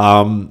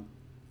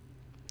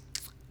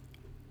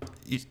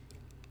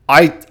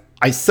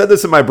 I said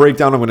this in my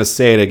breakdown. I'm going to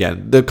say it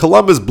again. The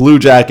Columbus Blue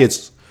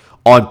Jackets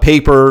on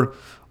paper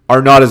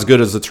are not as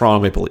good as the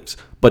Toronto Maple Leafs.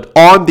 But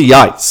on the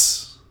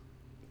ice,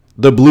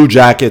 the Blue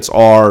Jackets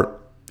are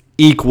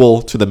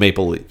equal to the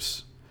Maple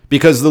Leafs.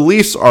 Because the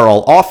Leafs are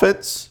all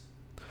offense.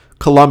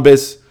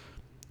 Columbus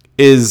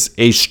is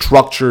a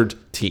structured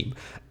team.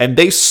 And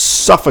they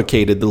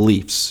suffocated the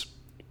Leafs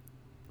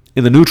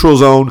in the neutral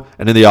zone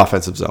and in the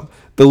offensive zone.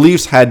 The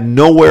Leafs had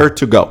nowhere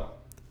to go.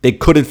 They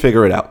couldn't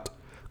figure it out.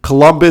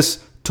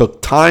 Columbus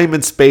took time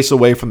and space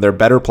away from their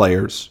better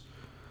players.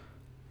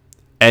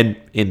 And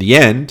in the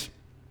end,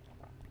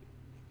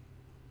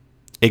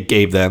 it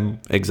gave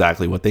them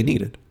exactly what they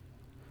needed.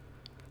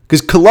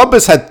 Because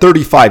Columbus had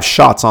 35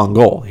 shots on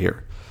goal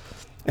here.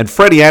 And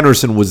Freddie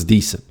Anderson was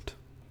decent.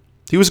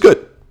 He was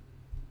good.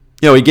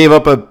 He gave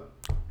up a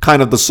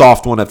kind of the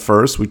soft one at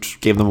first, which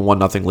gave them a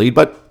 1-0 lead,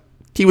 but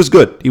he was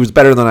good. He was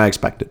better than I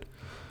expected.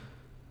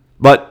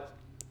 But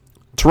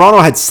Toronto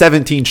had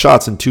 17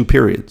 shots in 2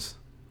 periods.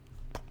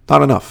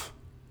 Not enough.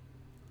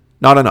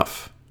 Not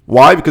enough.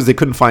 Why? Because they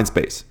couldn't find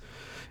space.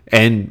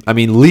 And,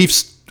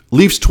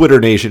 Leafs Twitter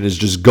Nation is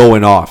just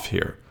going off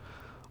here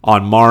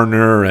on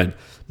Marner and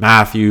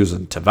Matthews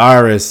and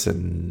Tavares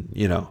and,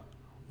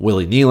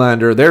 Willie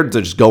Nylander. They're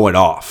just going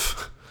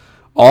off.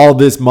 All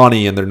this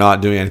money and they're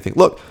not doing anything.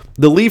 Look,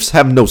 the Leafs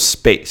have no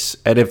space.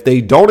 And if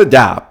they don't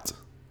adapt,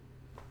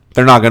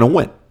 they're not going to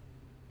win.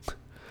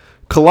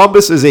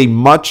 Columbus is a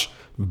much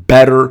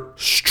better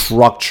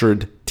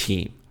structured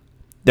team.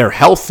 They're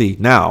healthy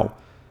now,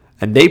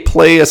 and they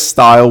play a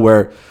style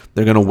where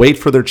they're going to wait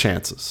for their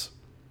chances.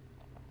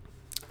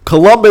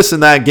 Columbus in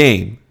that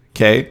game,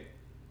 okay?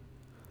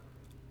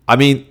 I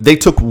mean, they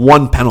took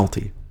one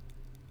penalty.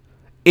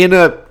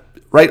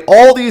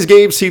 All these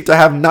games seem to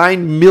have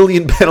 9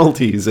 million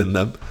penalties in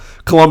them.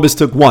 Columbus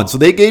took one. So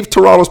they gave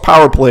Toronto's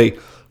power play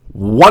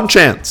one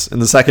chance in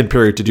the second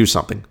period to do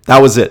something.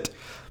 That was it.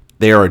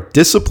 They are a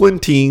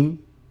disciplined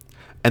team,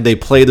 and they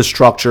play the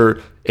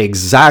structure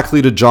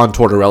exactly to John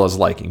Tortorella's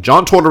liking.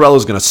 John Tortorella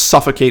is going to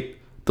suffocate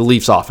the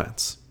Leafs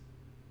offense.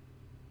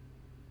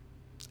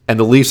 And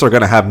the Leafs are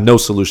going to have no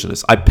solution to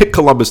this. I picked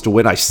Columbus to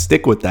win. I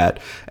stick with that.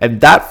 And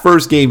that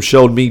first game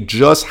showed me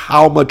just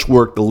how much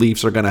work the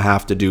Leafs are going to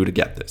have to do to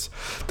get this.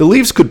 The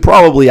Leafs could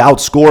probably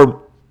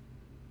outscore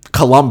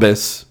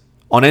Columbus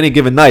on any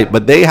given night,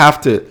 but they have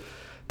to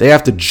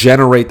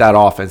generate that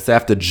offense. They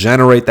have to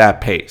generate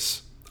that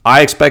pace.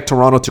 I expect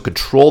Toronto to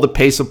control the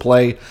pace of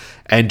play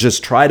and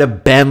just try to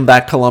bend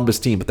that Columbus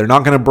team, but they're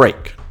not going to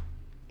break.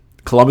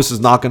 Columbus is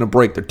not going to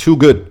break. They're too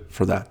good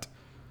for that.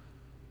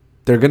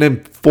 They're going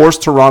to force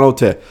Toronto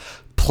to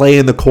play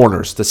in the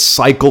corners, to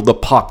cycle the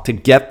puck, to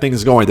get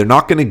things going. They're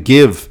not going to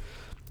give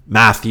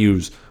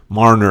Matthews,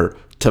 Marner,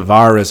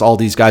 Tavares, all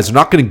these guys, they're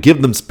not going to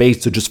give them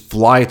space to just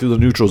fly through the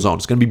neutral zone.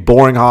 It's going to be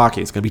boring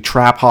hockey. It's going to be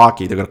trap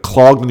hockey. They're going to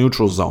clog the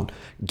neutral zone.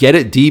 Get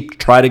it deep,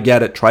 try to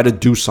get it, try to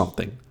do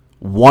something.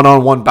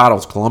 One-on-one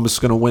battles, Columbus is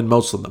going to win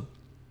most of them.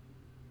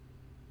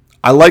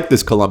 I like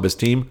this Columbus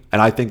team,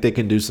 and I think they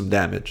can do some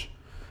damage.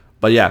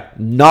 But yeah,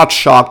 not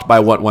shocked by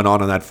what went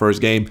on in that first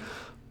game.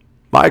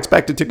 I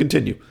expect it to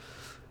continue.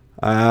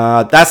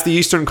 That's the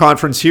Eastern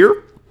Conference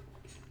here.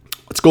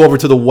 Let's go over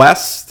to the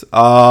West.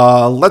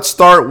 Let's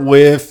start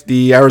with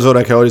the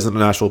Arizona Coyotes and the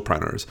Nashville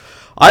Predators.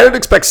 I didn't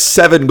expect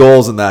 7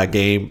 goals in that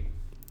game,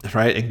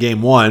 right, in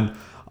game 1.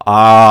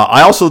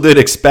 I also did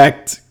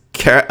expect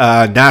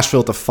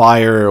Nashville to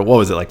fire,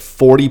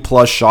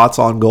 40-plus shots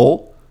on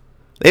goal?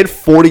 They had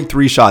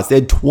 43 shots. They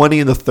had 20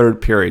 in the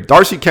third period.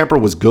 Darcy Kemper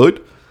was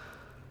good,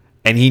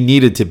 and he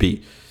needed to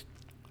be.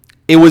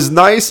 It was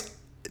nice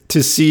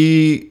to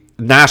see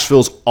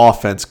Nashville's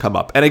offense come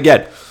up. And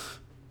again,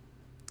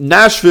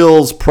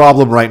 Nashville's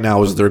problem right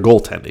now is their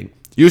goaltending.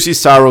 UC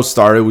Saros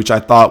started, which I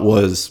thought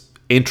was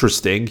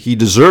interesting. He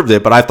deserved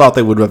it, but I thought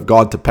they would have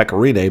gone to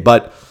Pecorine.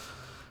 But,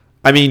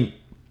 I mean,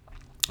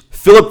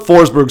 Philip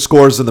Forsberg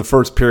scores in the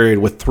first period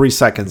with 3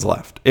 seconds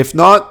left. If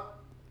not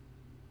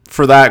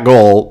for that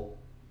goal,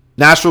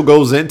 Nashville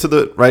goes into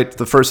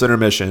the first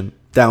intermission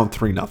down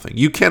 3-0.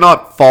 You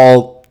cannot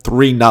fall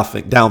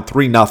 3-0, down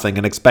 3-0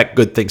 and expect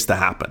good things to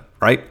happen,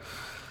 right?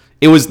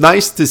 It was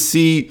nice to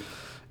see,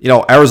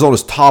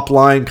 Arizona's top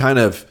line kind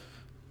of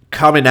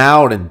coming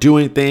out and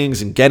doing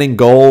things and getting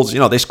goals.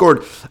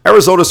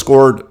 Arizona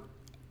scored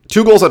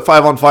 2 goals at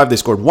 5-on-5. They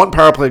scored 1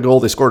 power play goal.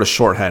 They scored a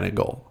shorthanded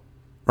goal,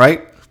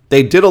 right?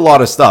 They did a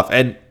lot of stuff.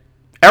 And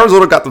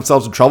Arizona got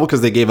themselves in trouble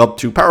because they gave up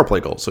 2 power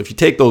play goals. So if you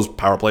take those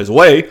power plays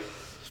away,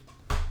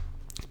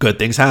 good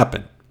things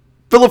happen.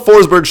 Philip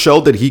Forsberg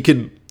showed that he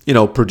can,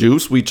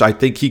 produce, which I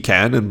think he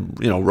can. And,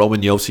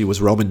 Roman Josi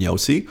was Roman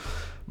Josi.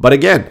 But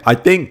again, I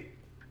think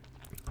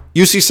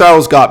UC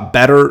Saros got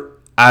better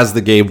as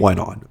the game went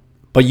on.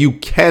 But you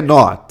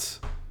cannot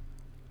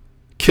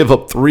give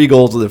up 3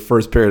 goals in the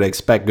first period and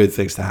expect good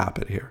things to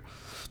happen here.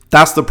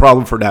 That's the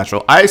problem for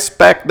Nashville. I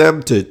expect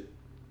them to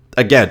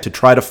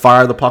try to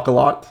fire the puck a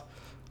lot.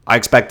 I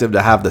expect them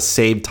to have the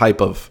same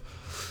type of,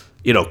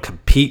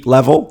 compete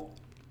level.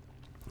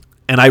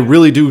 And I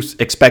really do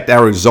expect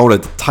Arizona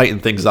to tighten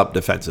things up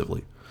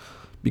defensively.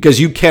 Because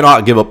you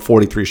cannot give up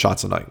 43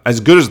 shots a night. As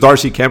good as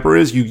Darcy Kemper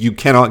is, you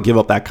cannot give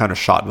up that kind of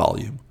shot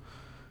volume.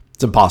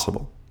 It's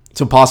impossible.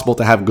 It's impossible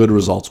to have good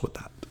results with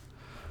that.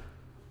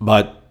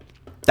 But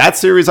that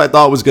series I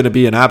thought was going to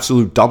be an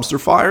absolute dumpster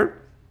fire.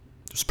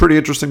 It was pretty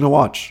interesting to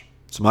watch.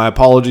 So my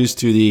apologies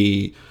to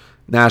the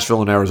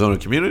Nashville and Arizona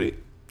community.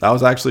 That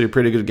was actually a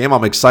pretty good game.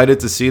 I'm excited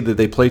to see that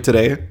they play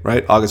today,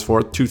 right? August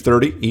 4th,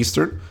 2:30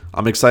 Eastern.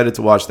 I'm excited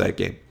to watch that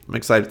game. I'm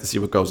excited to see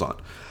what goes on.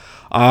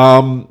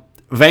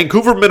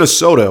 Vancouver,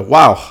 Minnesota.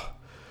 Wow.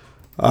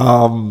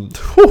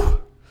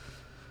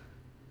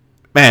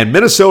 Man,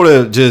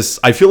 Minnesota just,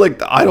 I feel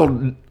like I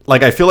don't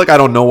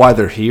know why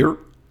they're here.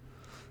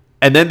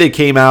 And then they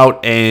came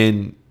out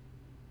and,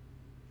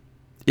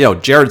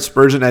 Jared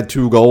Spurgeon had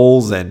 2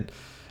 goals. And,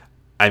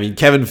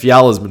 Kevin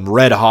Fiala's been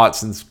red hot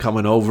since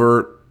coming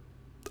over.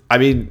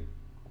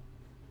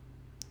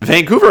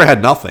 Vancouver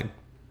had nothing.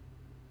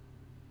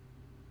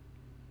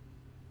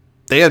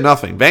 They had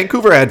nothing.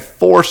 Vancouver had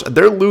 4.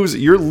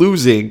 You're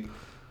losing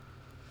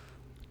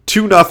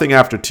 2-0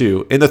 after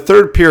 2. In the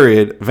third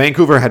period,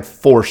 Vancouver had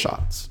 4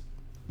 shots.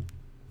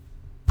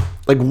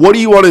 What do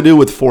you want to do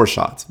with 4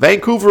 shots?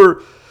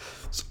 Vancouver's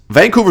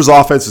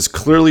offense is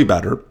clearly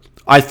better.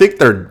 I think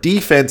their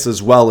defense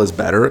as well is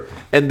better,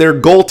 and their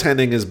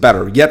goaltending is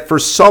better. Yet for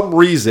some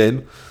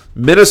reason,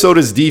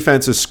 Minnesota's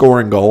defense is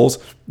scoring goals.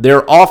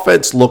 Their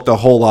offense looked a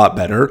whole lot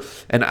better,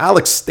 and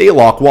Alex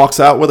Stalock walks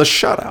out with a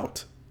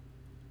shutout.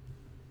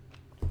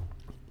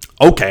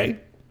 Okay.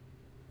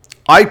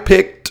 I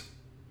picked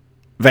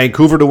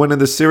Vancouver to win in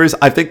this series.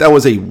 I think that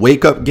was a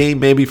wake-up game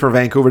maybe for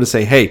Vancouver to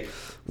say, hey,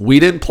 we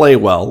didn't play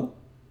well,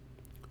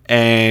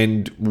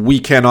 and we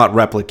cannot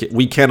replicate.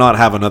 We cannot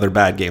have another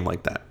bad game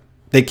like that.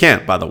 They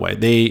can't, by the way.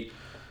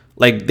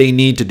 They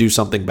need to do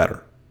something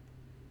better.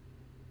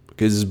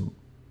 Because,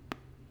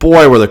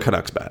 boy, were the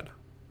Canucks bad.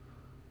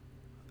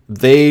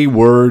 They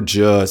were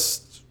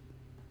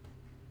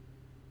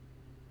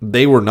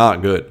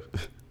not good.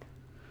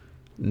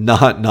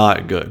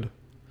 Not good.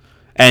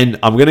 And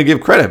I'm going to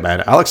give credit,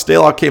 man. Alex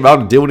Stalock came out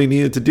and did what he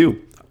needed to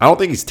do. I don't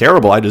think he's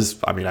terrible. I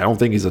don't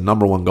think he's a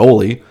number one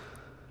goalie.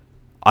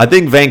 I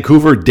think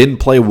Vancouver didn't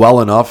play well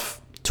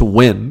enough to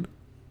win,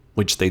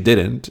 which they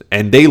didn't.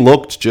 And they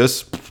looked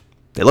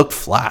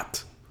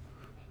flat.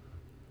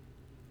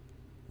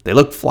 They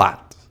looked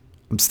flat.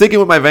 I'm sticking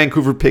with my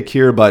Vancouver pick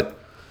here, but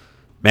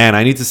man,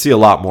 I need to see a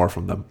lot more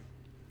from them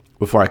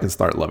before I can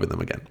start loving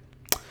them again.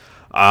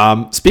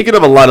 Speaking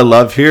of a lot of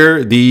love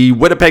here, the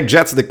Winnipeg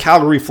Jets and the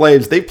Calgary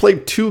Flames, they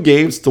played 2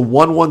 games to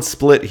 1-1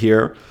 split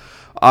here.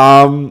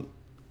 The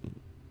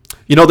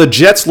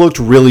Jets looked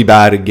really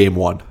bad in game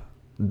 1.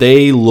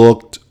 They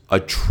looked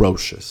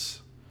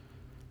atrocious.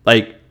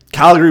 Like,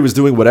 Calgary was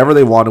doing whatever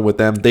they wanted with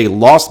them. They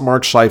lost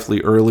Mark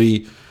Scheifele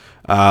early.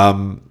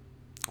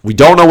 We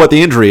don't know what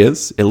the injury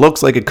is. It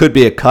looks like it could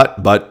be a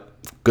cut, but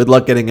good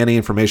luck getting any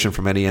information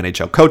from any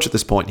NHL coach at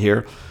this point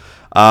here.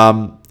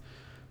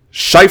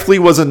 Scheifele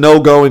was a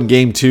no-go in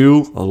Game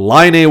 2.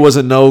 Laine was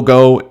a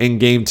no-go in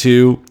Game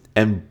 2.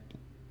 And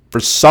for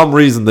some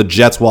reason, the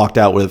Jets walked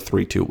out with a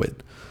 3-2 win.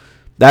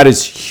 That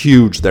is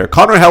huge there.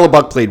 Connor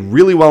Hellebuyck played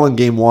really well in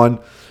Game 1.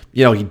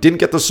 He didn't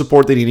get the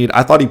support that he needed.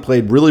 I thought he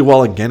played really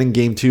well again in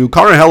Game 2.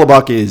 Connor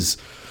Hellebuyck is,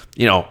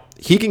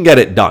 he can get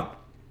it done.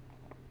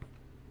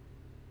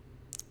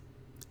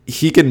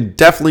 He can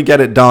definitely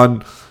get it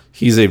done.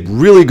 He's a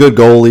really good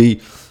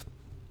goalie.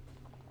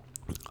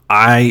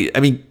 I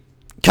mean,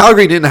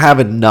 Calgary didn't have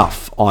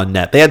enough on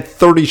net. They had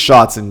 30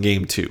 shots in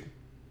Game 2,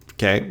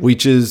 okay,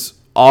 which is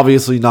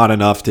obviously not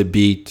enough to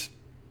beat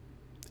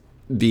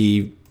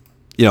the,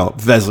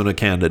 Vezina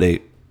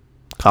candidate,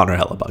 Connor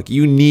Hellebuyck.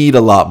 You need a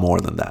lot more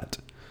than that.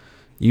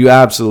 You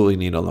absolutely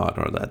need a lot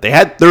more than that. They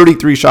had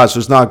 33 shots,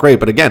 which is not great.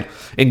 But again,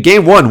 in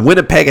Game 1,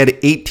 Winnipeg had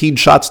 18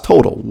 shots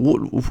total.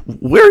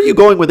 Where are you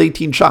going with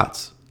 18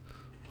 shots?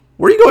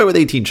 Where are you going with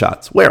 18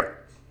 shots?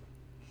 Where?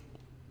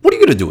 What are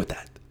you going to do with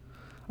that?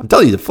 I'm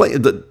telling you,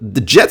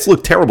 the Jets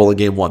looked terrible in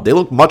Game 1. They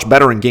looked much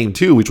better in Game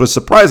 2, which was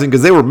surprising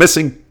because they were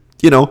missing,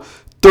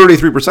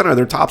 33% of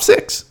their top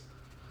 6.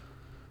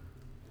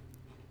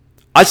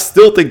 I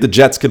still think the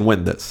Jets can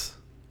win this.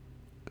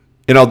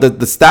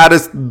 The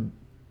status,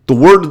 the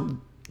word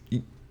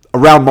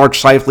around Mark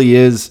Scheifele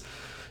is,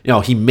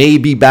 he may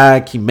be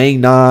back, he may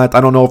not.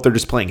 I don't know if they're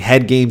just playing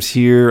head games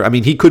here. I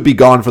mean, he could be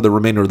gone for the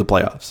remainder of the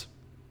playoffs.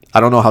 I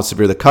don't know how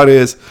severe the cut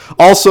is.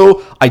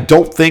 Also, I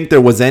don't think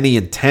there was any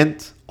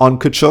intent on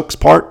Tkachuk's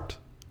part,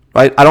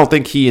 right? I don't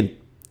think he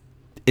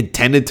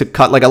intended to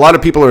cut. Like, a lot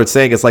of people are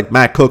saying it's like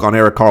Matt Cook on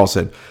Erik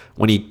Karlsson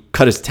when he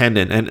cut his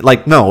tendon. And,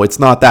 no, it's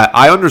not that.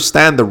 I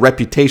understand the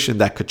reputation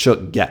that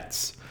Tkachuk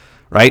gets,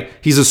 right?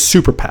 He's a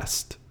super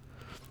pest.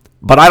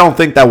 But I don't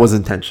think that was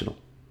intentional.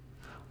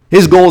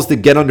 His goal is to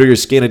get under your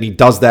skin, and he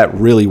does that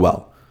really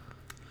well.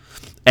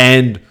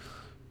 And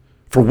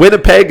for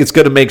Winnipeg, it's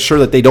going to make sure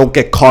that they don't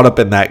get caught up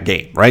in that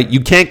game, right?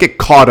 You can't get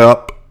caught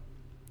up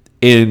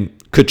in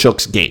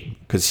Tkachuk's game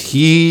because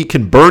he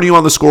can burn you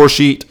on the score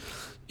sheet.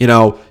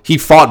 He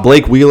fought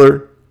Blake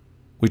Wheeler,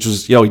 which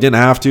was, he didn't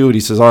have to. And he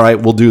says, all right,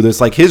 we'll do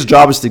this. Like, his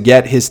job is to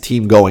get his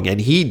team going,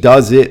 and he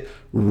does it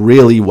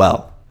really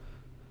well.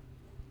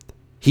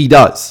 He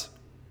does.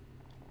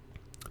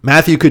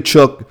 Matthew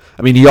Tkachuk,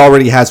 he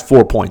already has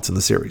 4 points in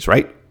the series,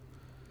 right?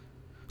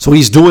 So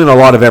he's doing a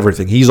lot of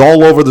everything. He's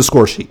all over the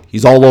score sheet.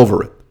 He's all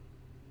over it.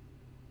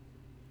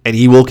 And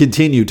he will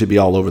continue to be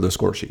all over the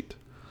score sheet.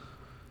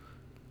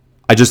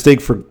 I just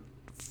think from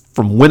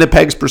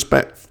Winnipeg's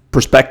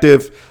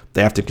perspective,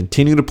 they have to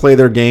continue to play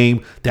their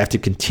game. They have to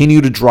continue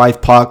to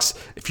drive pucks.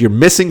 If you're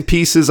missing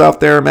pieces out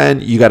there,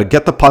 man, you got to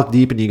get the puck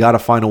deep and you got to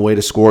find a way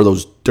to score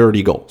those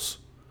dirty goals.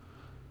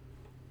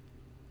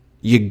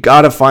 You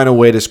got to find a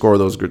way to score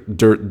those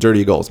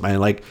dirty goals,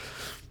 man.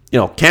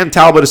 Cam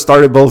Talbot has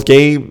started both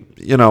games.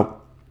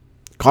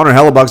 Connor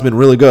Hellebuyck's been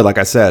really good, like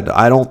I said.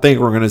 I don't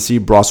think we're going to see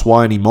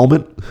Brossoit any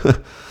moment.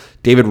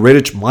 David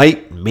Rittich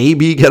might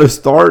maybe get a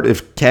start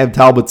if Cam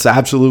Talbot's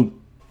absolute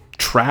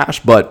trash,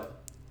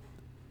 but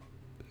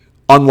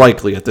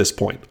unlikely at this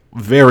point.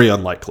 Very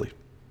unlikely.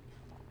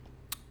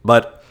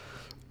 But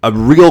a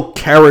real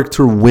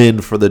character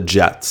win for the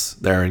Jets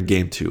there in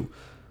Game 2.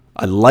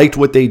 I liked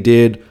what they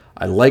did.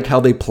 I like how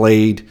they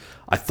played.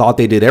 I thought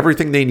they did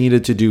everything they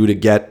needed to do to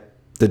get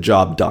the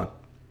job done.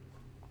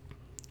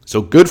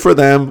 So good for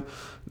them.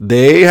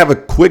 They have a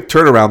quick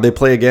turnaround. They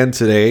play again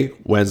today,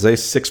 Wednesday,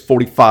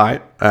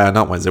 6:45.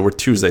 Not Wednesday, we're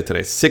Tuesday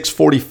today,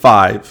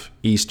 6:45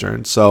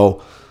 Eastern.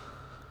 So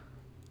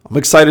I'm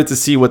excited to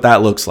see what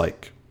that looks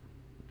like.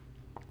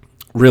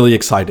 Really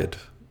excited.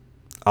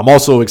 I'm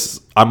also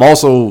I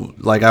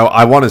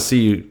want to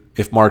see,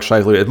 If Mark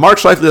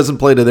Scheifele doesn't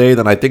play today,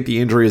 then I think the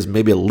injury is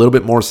maybe a little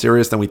bit more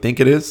serious than we think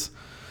it is.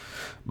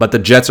 But the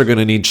Jets are going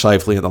to need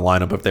Scheifele in the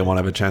lineup if they want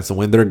to have a chance to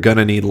win. They're going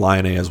to need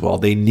Laine as well.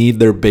 They need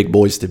their big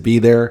boys to be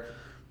there.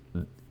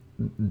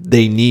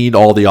 They need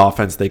all the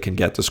offense they can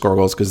get to score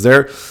goals because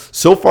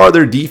so far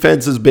their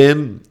defense has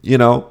been,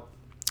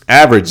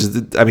 average.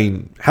 I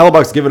mean,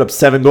 Hellebuck's given up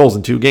 7 goals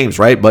in 2 games,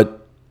 right?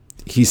 But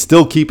he's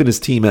still keeping his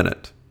team in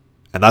it.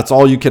 And that's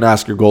all you can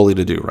ask your goalie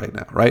to do right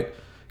now, right?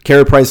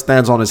 Carey Price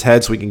stands on his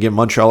head so we can give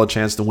Montreal a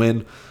chance to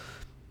win.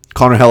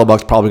 Connor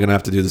Hellebuck's probably going to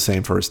have to do the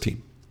same for his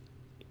team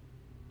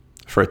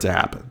for it to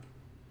happen.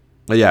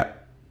 But yeah,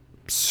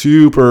 that's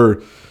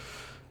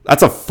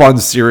a fun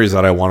series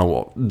that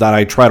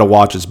I try to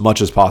watch as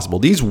much as possible.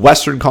 These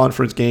Western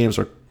Conference games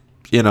are,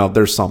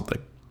 there's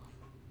something.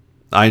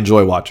 I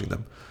enjoy watching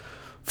them.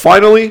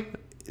 Finally,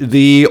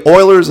 the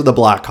Oilers and the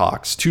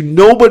Blackhawks. To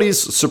nobody's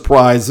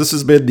surprise, this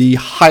has been the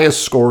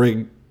highest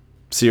scoring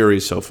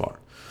series so far.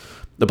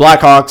 The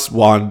Blackhawks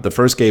won the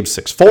first game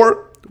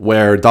 6-4,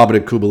 where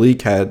Dominik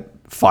Kubalik had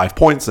 5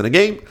 points in a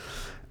game.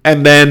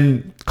 And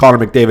then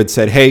Connor McDavid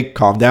said, hey,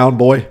 calm down,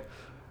 boy.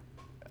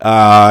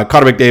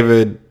 Connor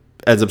McDavid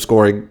ends up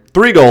scoring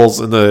 3 goals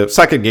in the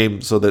second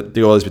game so that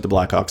the Oilers beat the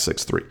Blackhawks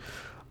 6-3.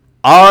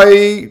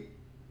 I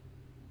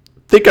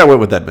think I went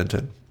with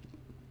Edmonton.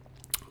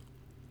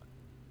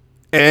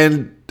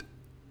 And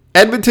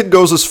Edmonton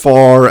goes as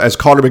far as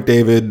Connor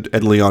McDavid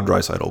and Leon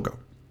Draisaitl go.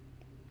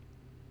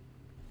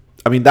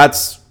 I mean,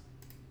 that's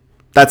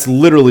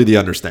literally the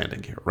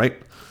understanding here,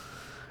 right?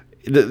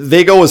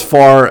 They go as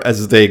far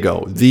as they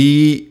go.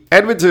 The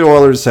Edmonton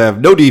Oilers have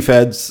no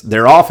defense.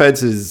 Their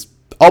offense is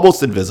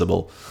almost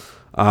invisible.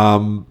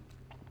 Leon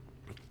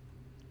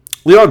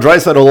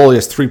Draisaitl only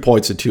has 3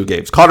 points in 2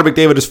 games. Connor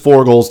McDavid has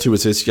 4 goals, 2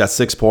 assists. He got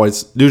 6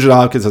 points. Nugent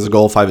Hopkins has a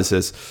goal, 5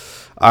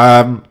 assists.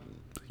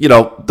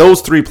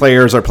 Those 3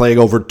 players are playing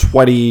over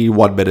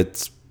 21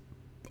 minutes,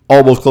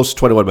 almost close to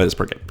 21 minutes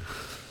per game.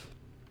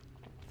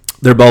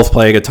 They're both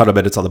playing a ton of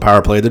minutes on the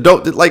power play. They're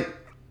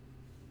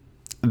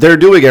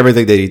doing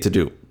everything they need to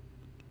do.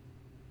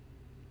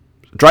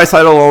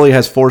 Draisaitl only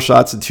has 4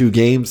 shots in 2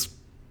 games.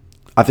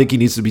 I think he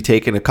needs to be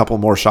taking a couple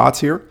more shots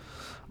here.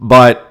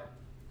 But,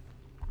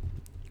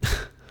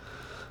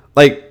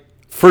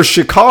 for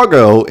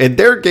Chicago, in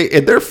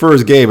their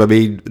first game, I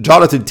mean,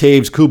 Jonathan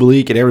Toews,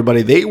 Kubalik, and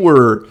everybody, they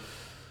were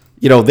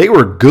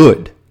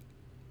good.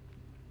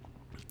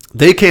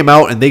 They came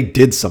out and they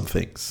did some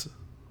things.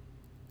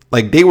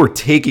 They were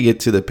taking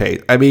it to the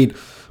paint. I mean,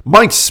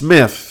 Mike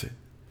Smith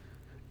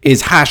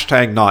is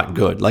 #not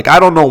good. I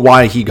don't know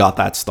why he got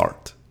that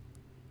start.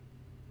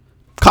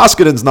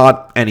 Koskinen's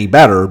not any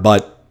better,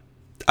 but,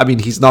 I mean,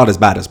 he's not as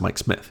bad as Mike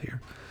Smith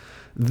here.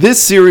 This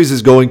series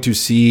is going to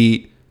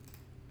see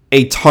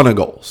a ton of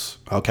goals,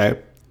 okay?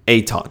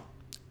 A ton.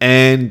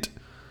 And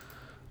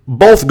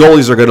both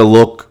goalies are going to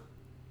look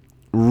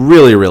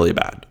really, really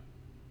bad.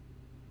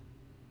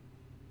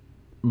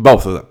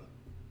 Both of them.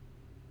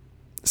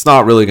 It's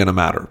not really going to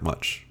matter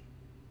much.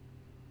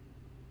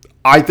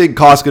 I think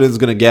Koskinen's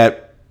going to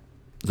get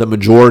the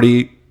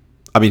majority.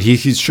 I mean, he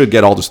should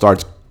get all the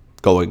starts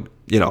going,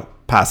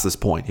 past this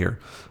point here.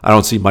 I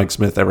don't see Mike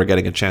Smith ever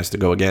getting a chance to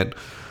go again.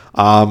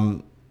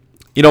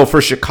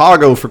 For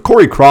Chicago, for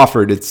Corey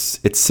Crawford, it's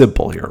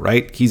simple here,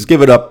 right? He's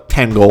given up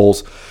 10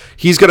 goals.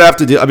 He's going to have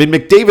to do... I mean,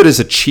 McDavid is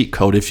a cheat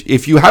code.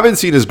 If you haven't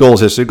seen his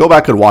goals history, go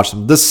back and watch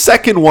them. The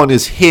second one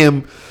is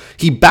him.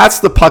 He bats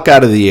the puck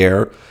out of the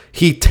air.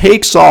 He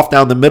takes off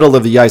down the middle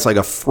of the ice like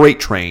a freight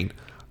train,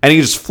 and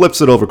he just flips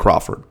it over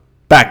Crawford.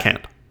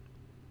 Backhand.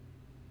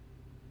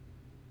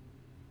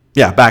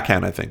 Yeah,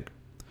 backhand, I think.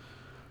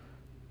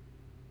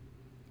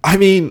 I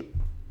mean,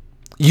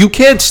 you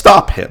can't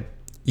stop him.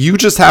 You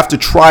just have to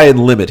try and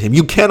limit him.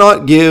 You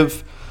cannot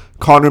give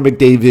Connor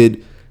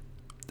McDavid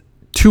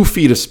 2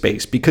 feet of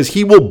space because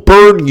he will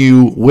burn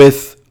you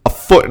with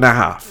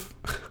 1.5 feet.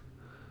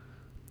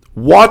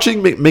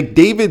 Watching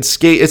McDavid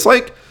skate, it's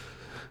like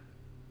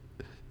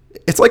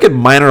in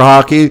minor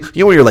hockey.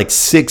 When you're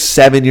 6,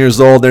 7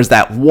 years old, there's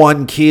that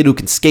one kid who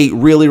can skate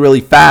really,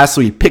 really fast.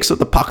 So he picks up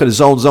the puck in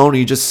his own zone and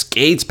he just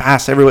skates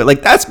past everyone.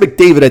 That's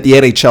McDavid at the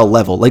NHL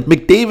level.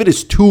 McDavid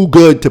is too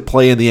good to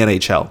play in the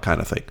NHL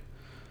kind of thing.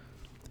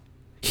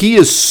 He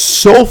is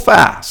so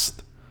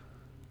fast.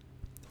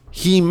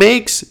 He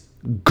makes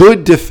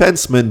good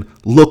defensemen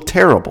look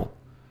terrible.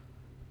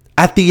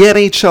 At the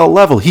NHL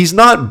level, he's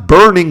not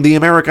burning the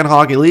American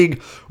Hockey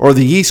League or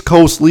the East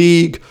Coast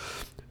League,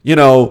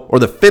 or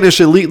the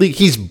Finnish Elite League.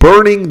 He's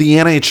burning the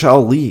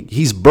NHL league.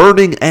 He's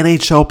burning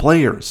NHL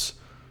players.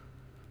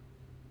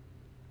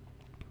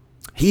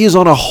 He is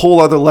on a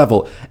whole other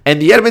level. And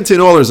the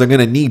Edmonton Oilers are going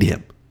to need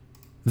him.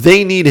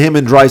 They need him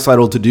and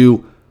Draisaitl to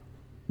do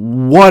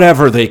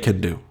whatever they can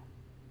do.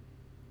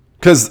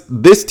 Because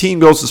this team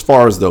goes as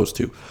far as those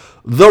two.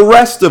 The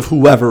rest of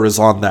whoever is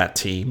on that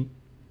team,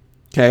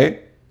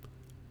 okay,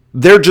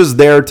 they're just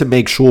there to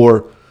make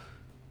sure,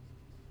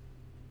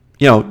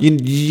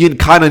 you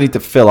kind of need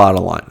to fill out a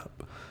lineup,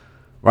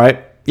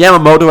 right?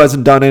 Yamamoto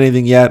hasn't done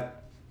anything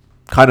yet.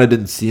 Kind of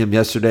didn't see him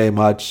yesterday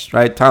much,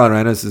 right? Tyler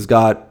Ennis has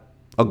got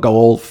a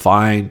goal,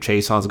 fine.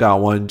 Jason's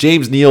got one.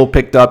 James Neal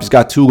picked up. He's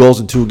got 2 goals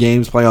in 2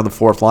 games, playing on the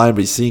 4th line,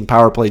 but he's seeing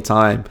power play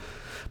time.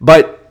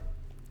 But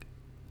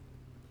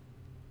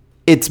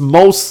it's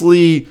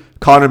mostly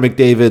Connor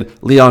McDavid,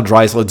 Leon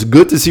Draisaitl. It's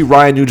good to see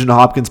Ryan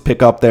Nugent-Hopkins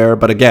pick up there.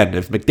 But again,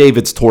 if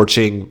McDavid's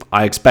torching,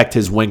 I expect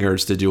his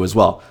wingers to do as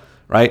well,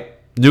 right?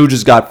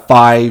 Nugent's got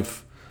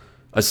 5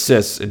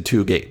 assists in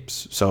 2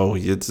 games. So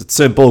it's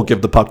simple.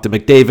 Give the puck to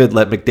McDavid.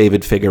 Let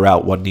McDavid figure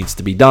out what needs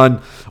to be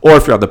done. Or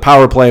if you're on the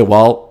power play,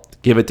 well,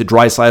 give it to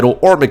Draisaitl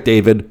or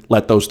McDavid.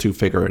 Let those 2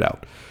 figure it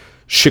out.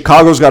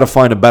 Chicago's got to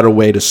find a better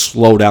way to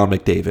slow down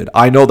McDavid.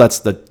 I know that's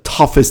the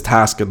toughest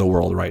task in the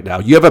world right now.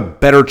 You have a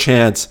better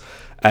chance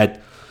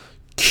at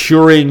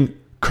curing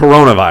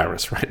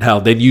coronavirus right now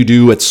than you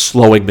do at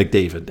slowing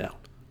McDavid down.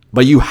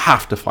 But you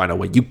have to find a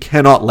way. You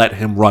cannot let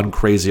him run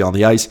crazy on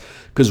the ice,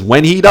 because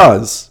when he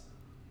does,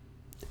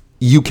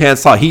 you can't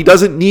stop. He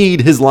doesn't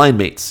need his line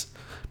mates.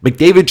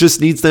 McDavid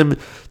just needs them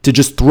to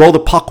just throw the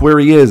puck where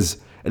he is,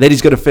 and then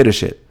he's going to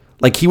finish it.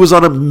 Like he was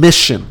on a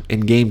mission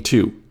in Game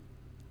 2.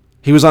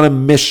 He was on a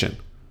mission.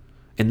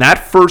 In that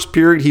first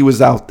period, he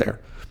was out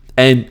there.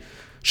 And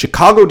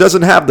Chicago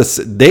doesn't have this.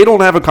 They don't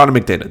have a Connor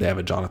McDavid. They have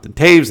a Jonathan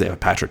Toews. They have a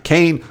Patrick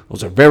Kane.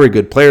 Those are very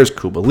good players.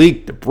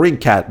 Kubalik,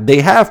 DeBrincat.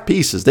 They have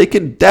pieces. They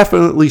can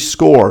definitely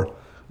score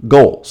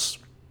goals.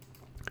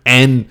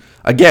 And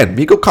again,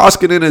 Mikko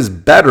Koskinen is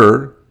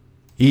better.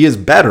 He is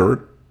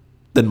better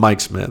than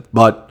Mike Smith.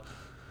 But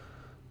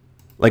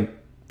like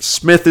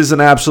Smith is an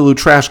absolute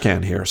trash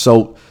can here.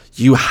 So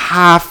you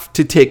have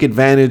to take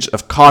advantage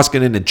of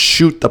Koskinen and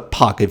shoot the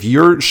puck. If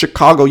you're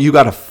Chicago, you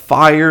got to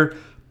fire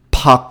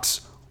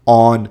pucks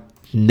on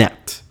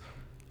net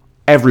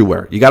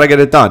everywhere. You got to get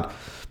it done.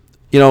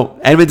 You know,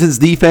 Edmonton's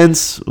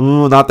defense,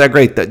 not that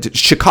great.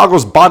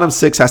 Chicago's bottom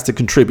 6 has to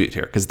contribute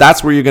here, because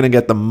that's where you're going to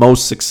get the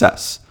most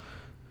success.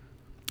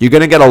 You're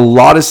going to get a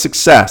lot of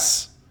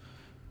success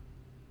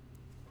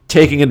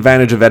taking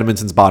advantage of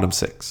Edmonton's bottom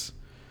 6.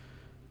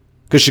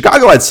 Because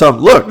Chicago had some,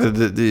 look,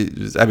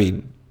 I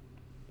mean,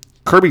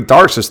 Kirby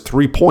Darks has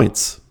 3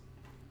 points.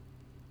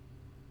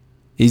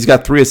 He's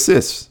got 3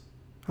 assists.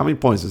 How many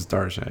points does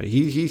Darks have?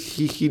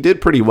 He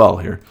did pretty well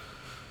here.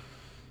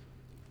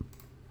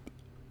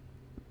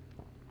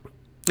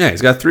 Yeah,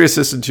 he's got 3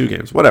 assists in 2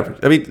 games. Whatever.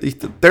 I mean,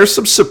 there's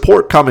some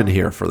support coming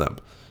here for them.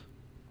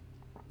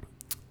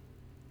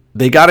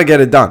 They got to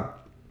get it done.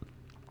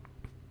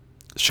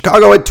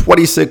 Chicago had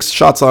 26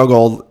 shots on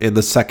goal in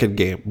the second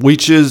game,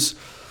 which is,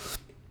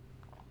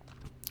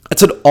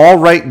 it's an all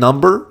right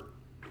number.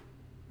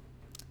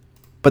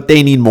 But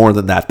they need more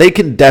than that. They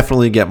can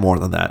definitely get more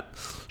than that.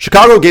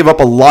 Chicago gave up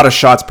a lot of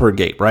shots per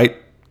game, right?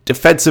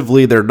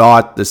 Defensively, they're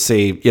not the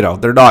same. You know,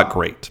 they're not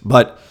great.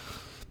 But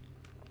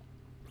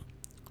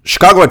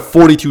Chicago had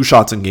 42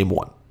 shots in Game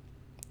 1.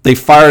 They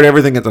fired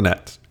everything at the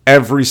net.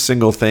 Every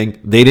single thing.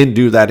 They didn't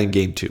do that in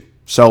Game 2.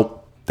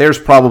 So there's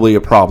probably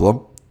a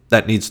problem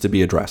that needs to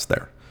be addressed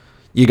there.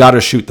 You got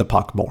to shoot the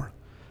puck more.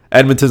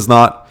 Edmonton's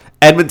not.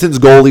 Edmonton's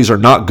goalies are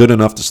not good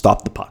enough to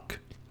stop the puck,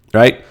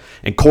 right?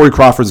 And Corey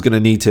Crawford's going to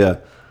need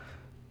to,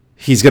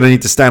 he's going to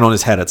need to stand on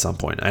his head at some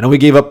point. I know he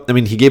gave up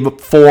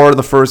 4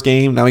 the first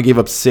game. Now he gave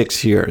up 6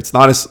 here. It's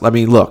not as, I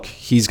mean, look,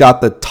 he's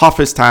got the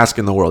toughest task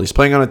in the world. He's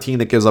playing on a team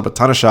that gives up a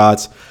ton of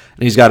shots,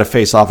 and he's got to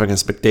face off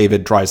against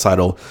McDavid,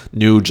 Draisaitl,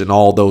 Nuge, and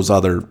all those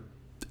other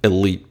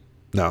elite.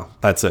 No,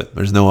 that's it.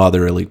 There's no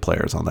other elite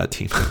players on that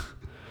team.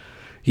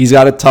 He's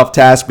got a tough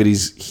task, but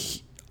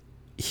he's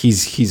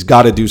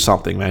got to do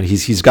something, man.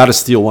 He's got to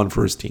steal one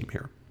for his team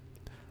here.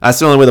 That's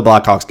the only way the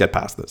Blackhawks get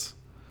past this.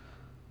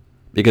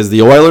 Because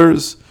the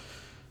Oilers,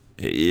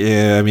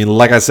 yeah, I mean,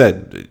 like I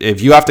said,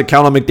 if you have to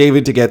count on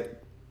McDavid to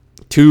get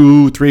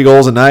 2-3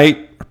 goals a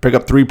night or pick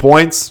up 3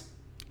 points,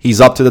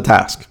 he's up to the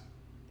task.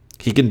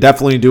 He can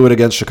definitely do it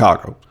against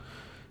Chicago.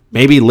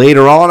 Maybe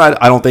later on,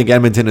 I don't think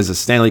Edmonton is a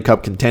Stanley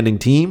Cup contending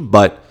team,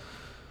 but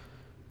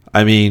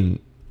I mean,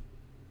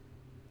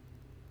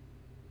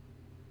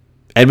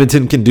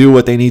 Edmonton can do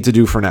what they need to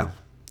do for now.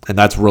 And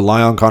that's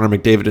rely on Connor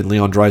McDavid and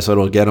Leon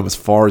Draisaitl to get him as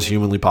far as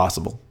humanly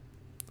possible.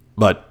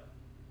 But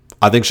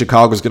I think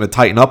Chicago's going to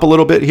tighten up a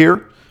little bit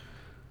here.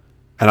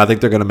 And I think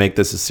they're going to make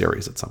this a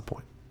series at some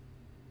point.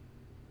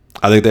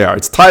 I think they are.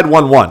 It's tied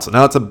 1-1. So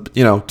now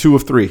it's 2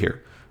 of 3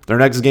 here. Their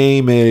next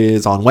game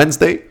is on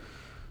Wednesday.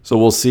 So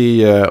we'll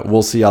see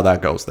how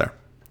that goes there.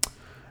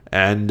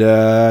 And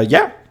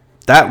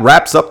that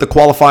wraps up the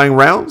qualifying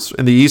rounds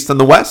in the East and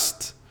the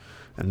West.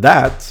 And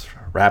that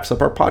wraps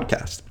up our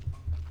podcast.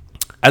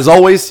 As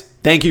always,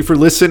 thank you for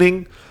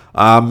listening.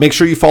 Make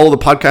sure you follow the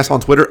podcast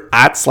on Twitter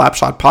at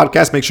Slapshot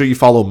Podcast. Make sure you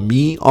follow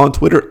me on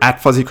Twitter at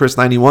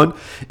FuzzyChris91.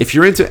 If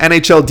you're into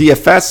NHL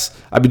DFS,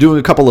 I've been doing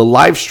a couple of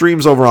live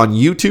streams over on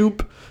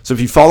YouTube. So if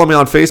you follow me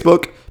on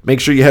Facebook, make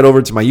sure you head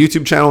over to my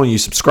YouTube channel and you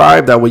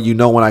subscribe. That way you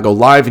know when I go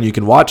live and you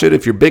can watch it.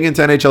 If you're big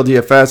into NHL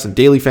DFS and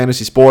daily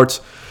fantasy sports,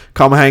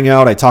 come hang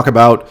out. I talk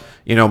about,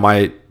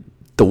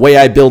 the way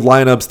I build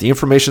lineups, the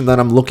information that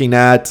I'm looking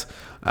at,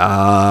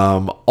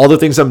 all the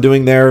things I'm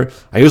doing there.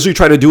 I usually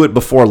try to do it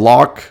before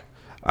lock.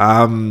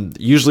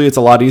 Usually it's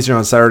a lot easier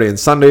on Saturday and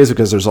Sundays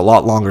because there's a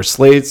lot longer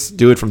slates.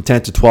 Do it from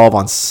 10 to 12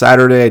 on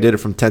Saturday. I did it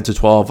from 10 to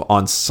 12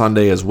 on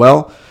Sunday as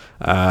well.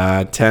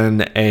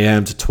 10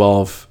 a.m. to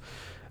 12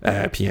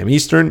 p.m.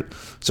 Eastern.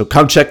 So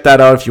come check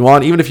that out if you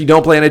want. Even if you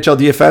don't play NHL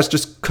DFS,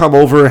 just come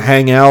over,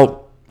 hang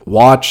out,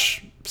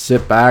 watch,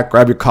 sit back,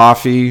 grab your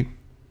coffee,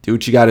 do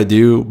what you got to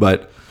do.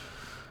 But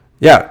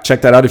yeah,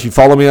 check that out. If you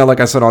follow me,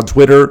 like I said, on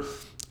Twitter,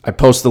 I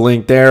post the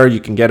link there. You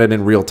can get it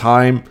in real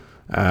time.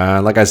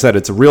 Like I said,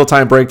 it's a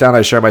real-time breakdown.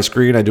 I share my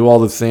screen. I do all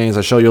the things.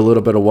 I show you a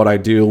little bit of what I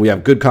do. We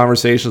have good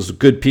conversations with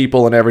good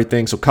people and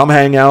everything. So come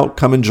hang out.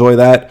 Come enjoy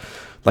that.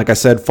 Like I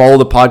said, follow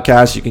the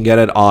podcast. You can get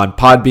it on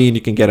Podbean.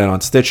 You can get it on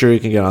Stitcher. You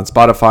can get it on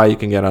Spotify. You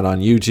can get it on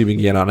YouTube. You can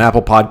get it on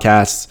Apple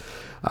Podcasts.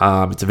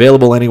 It's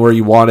available anywhere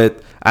you want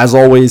it. As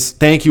always,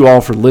 thank you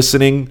all for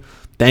listening.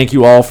 Thank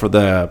you all for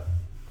the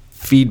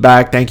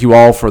feedback. Thank you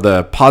all for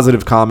the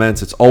positive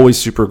comments. It's always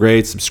super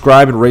great.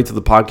 Subscribe and rate to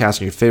the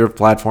podcast on your favorite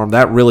platform.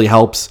 That really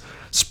helps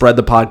spread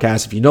the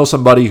podcast. If you know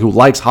somebody who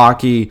likes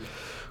hockey,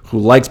 who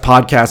likes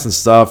podcasts and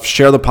stuff,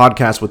 share the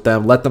podcast with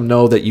them. Let them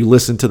know that you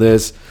listen to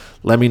this.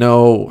 Let me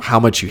know how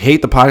much you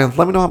hate the podcast.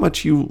 Let me know how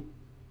much you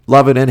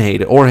love it and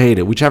hate it, or hate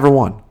it, whichever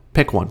one.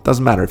 Pick one.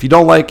 Doesn't matter. If you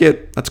don't like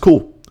it, that's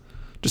cool.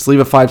 Just leave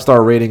a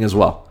 5-star rating as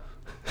well.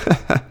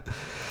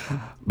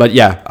 But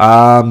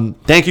yeah,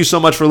 thank you so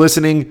much for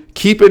listening.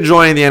 Keep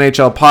enjoying the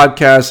NHL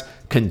podcast.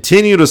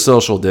 Continue to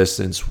social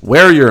distance.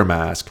 Wear your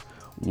mask.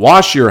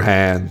 Wash your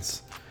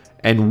hands.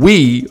 And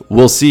we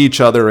will see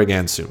each other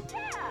again soon.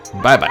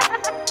 Bye-bye.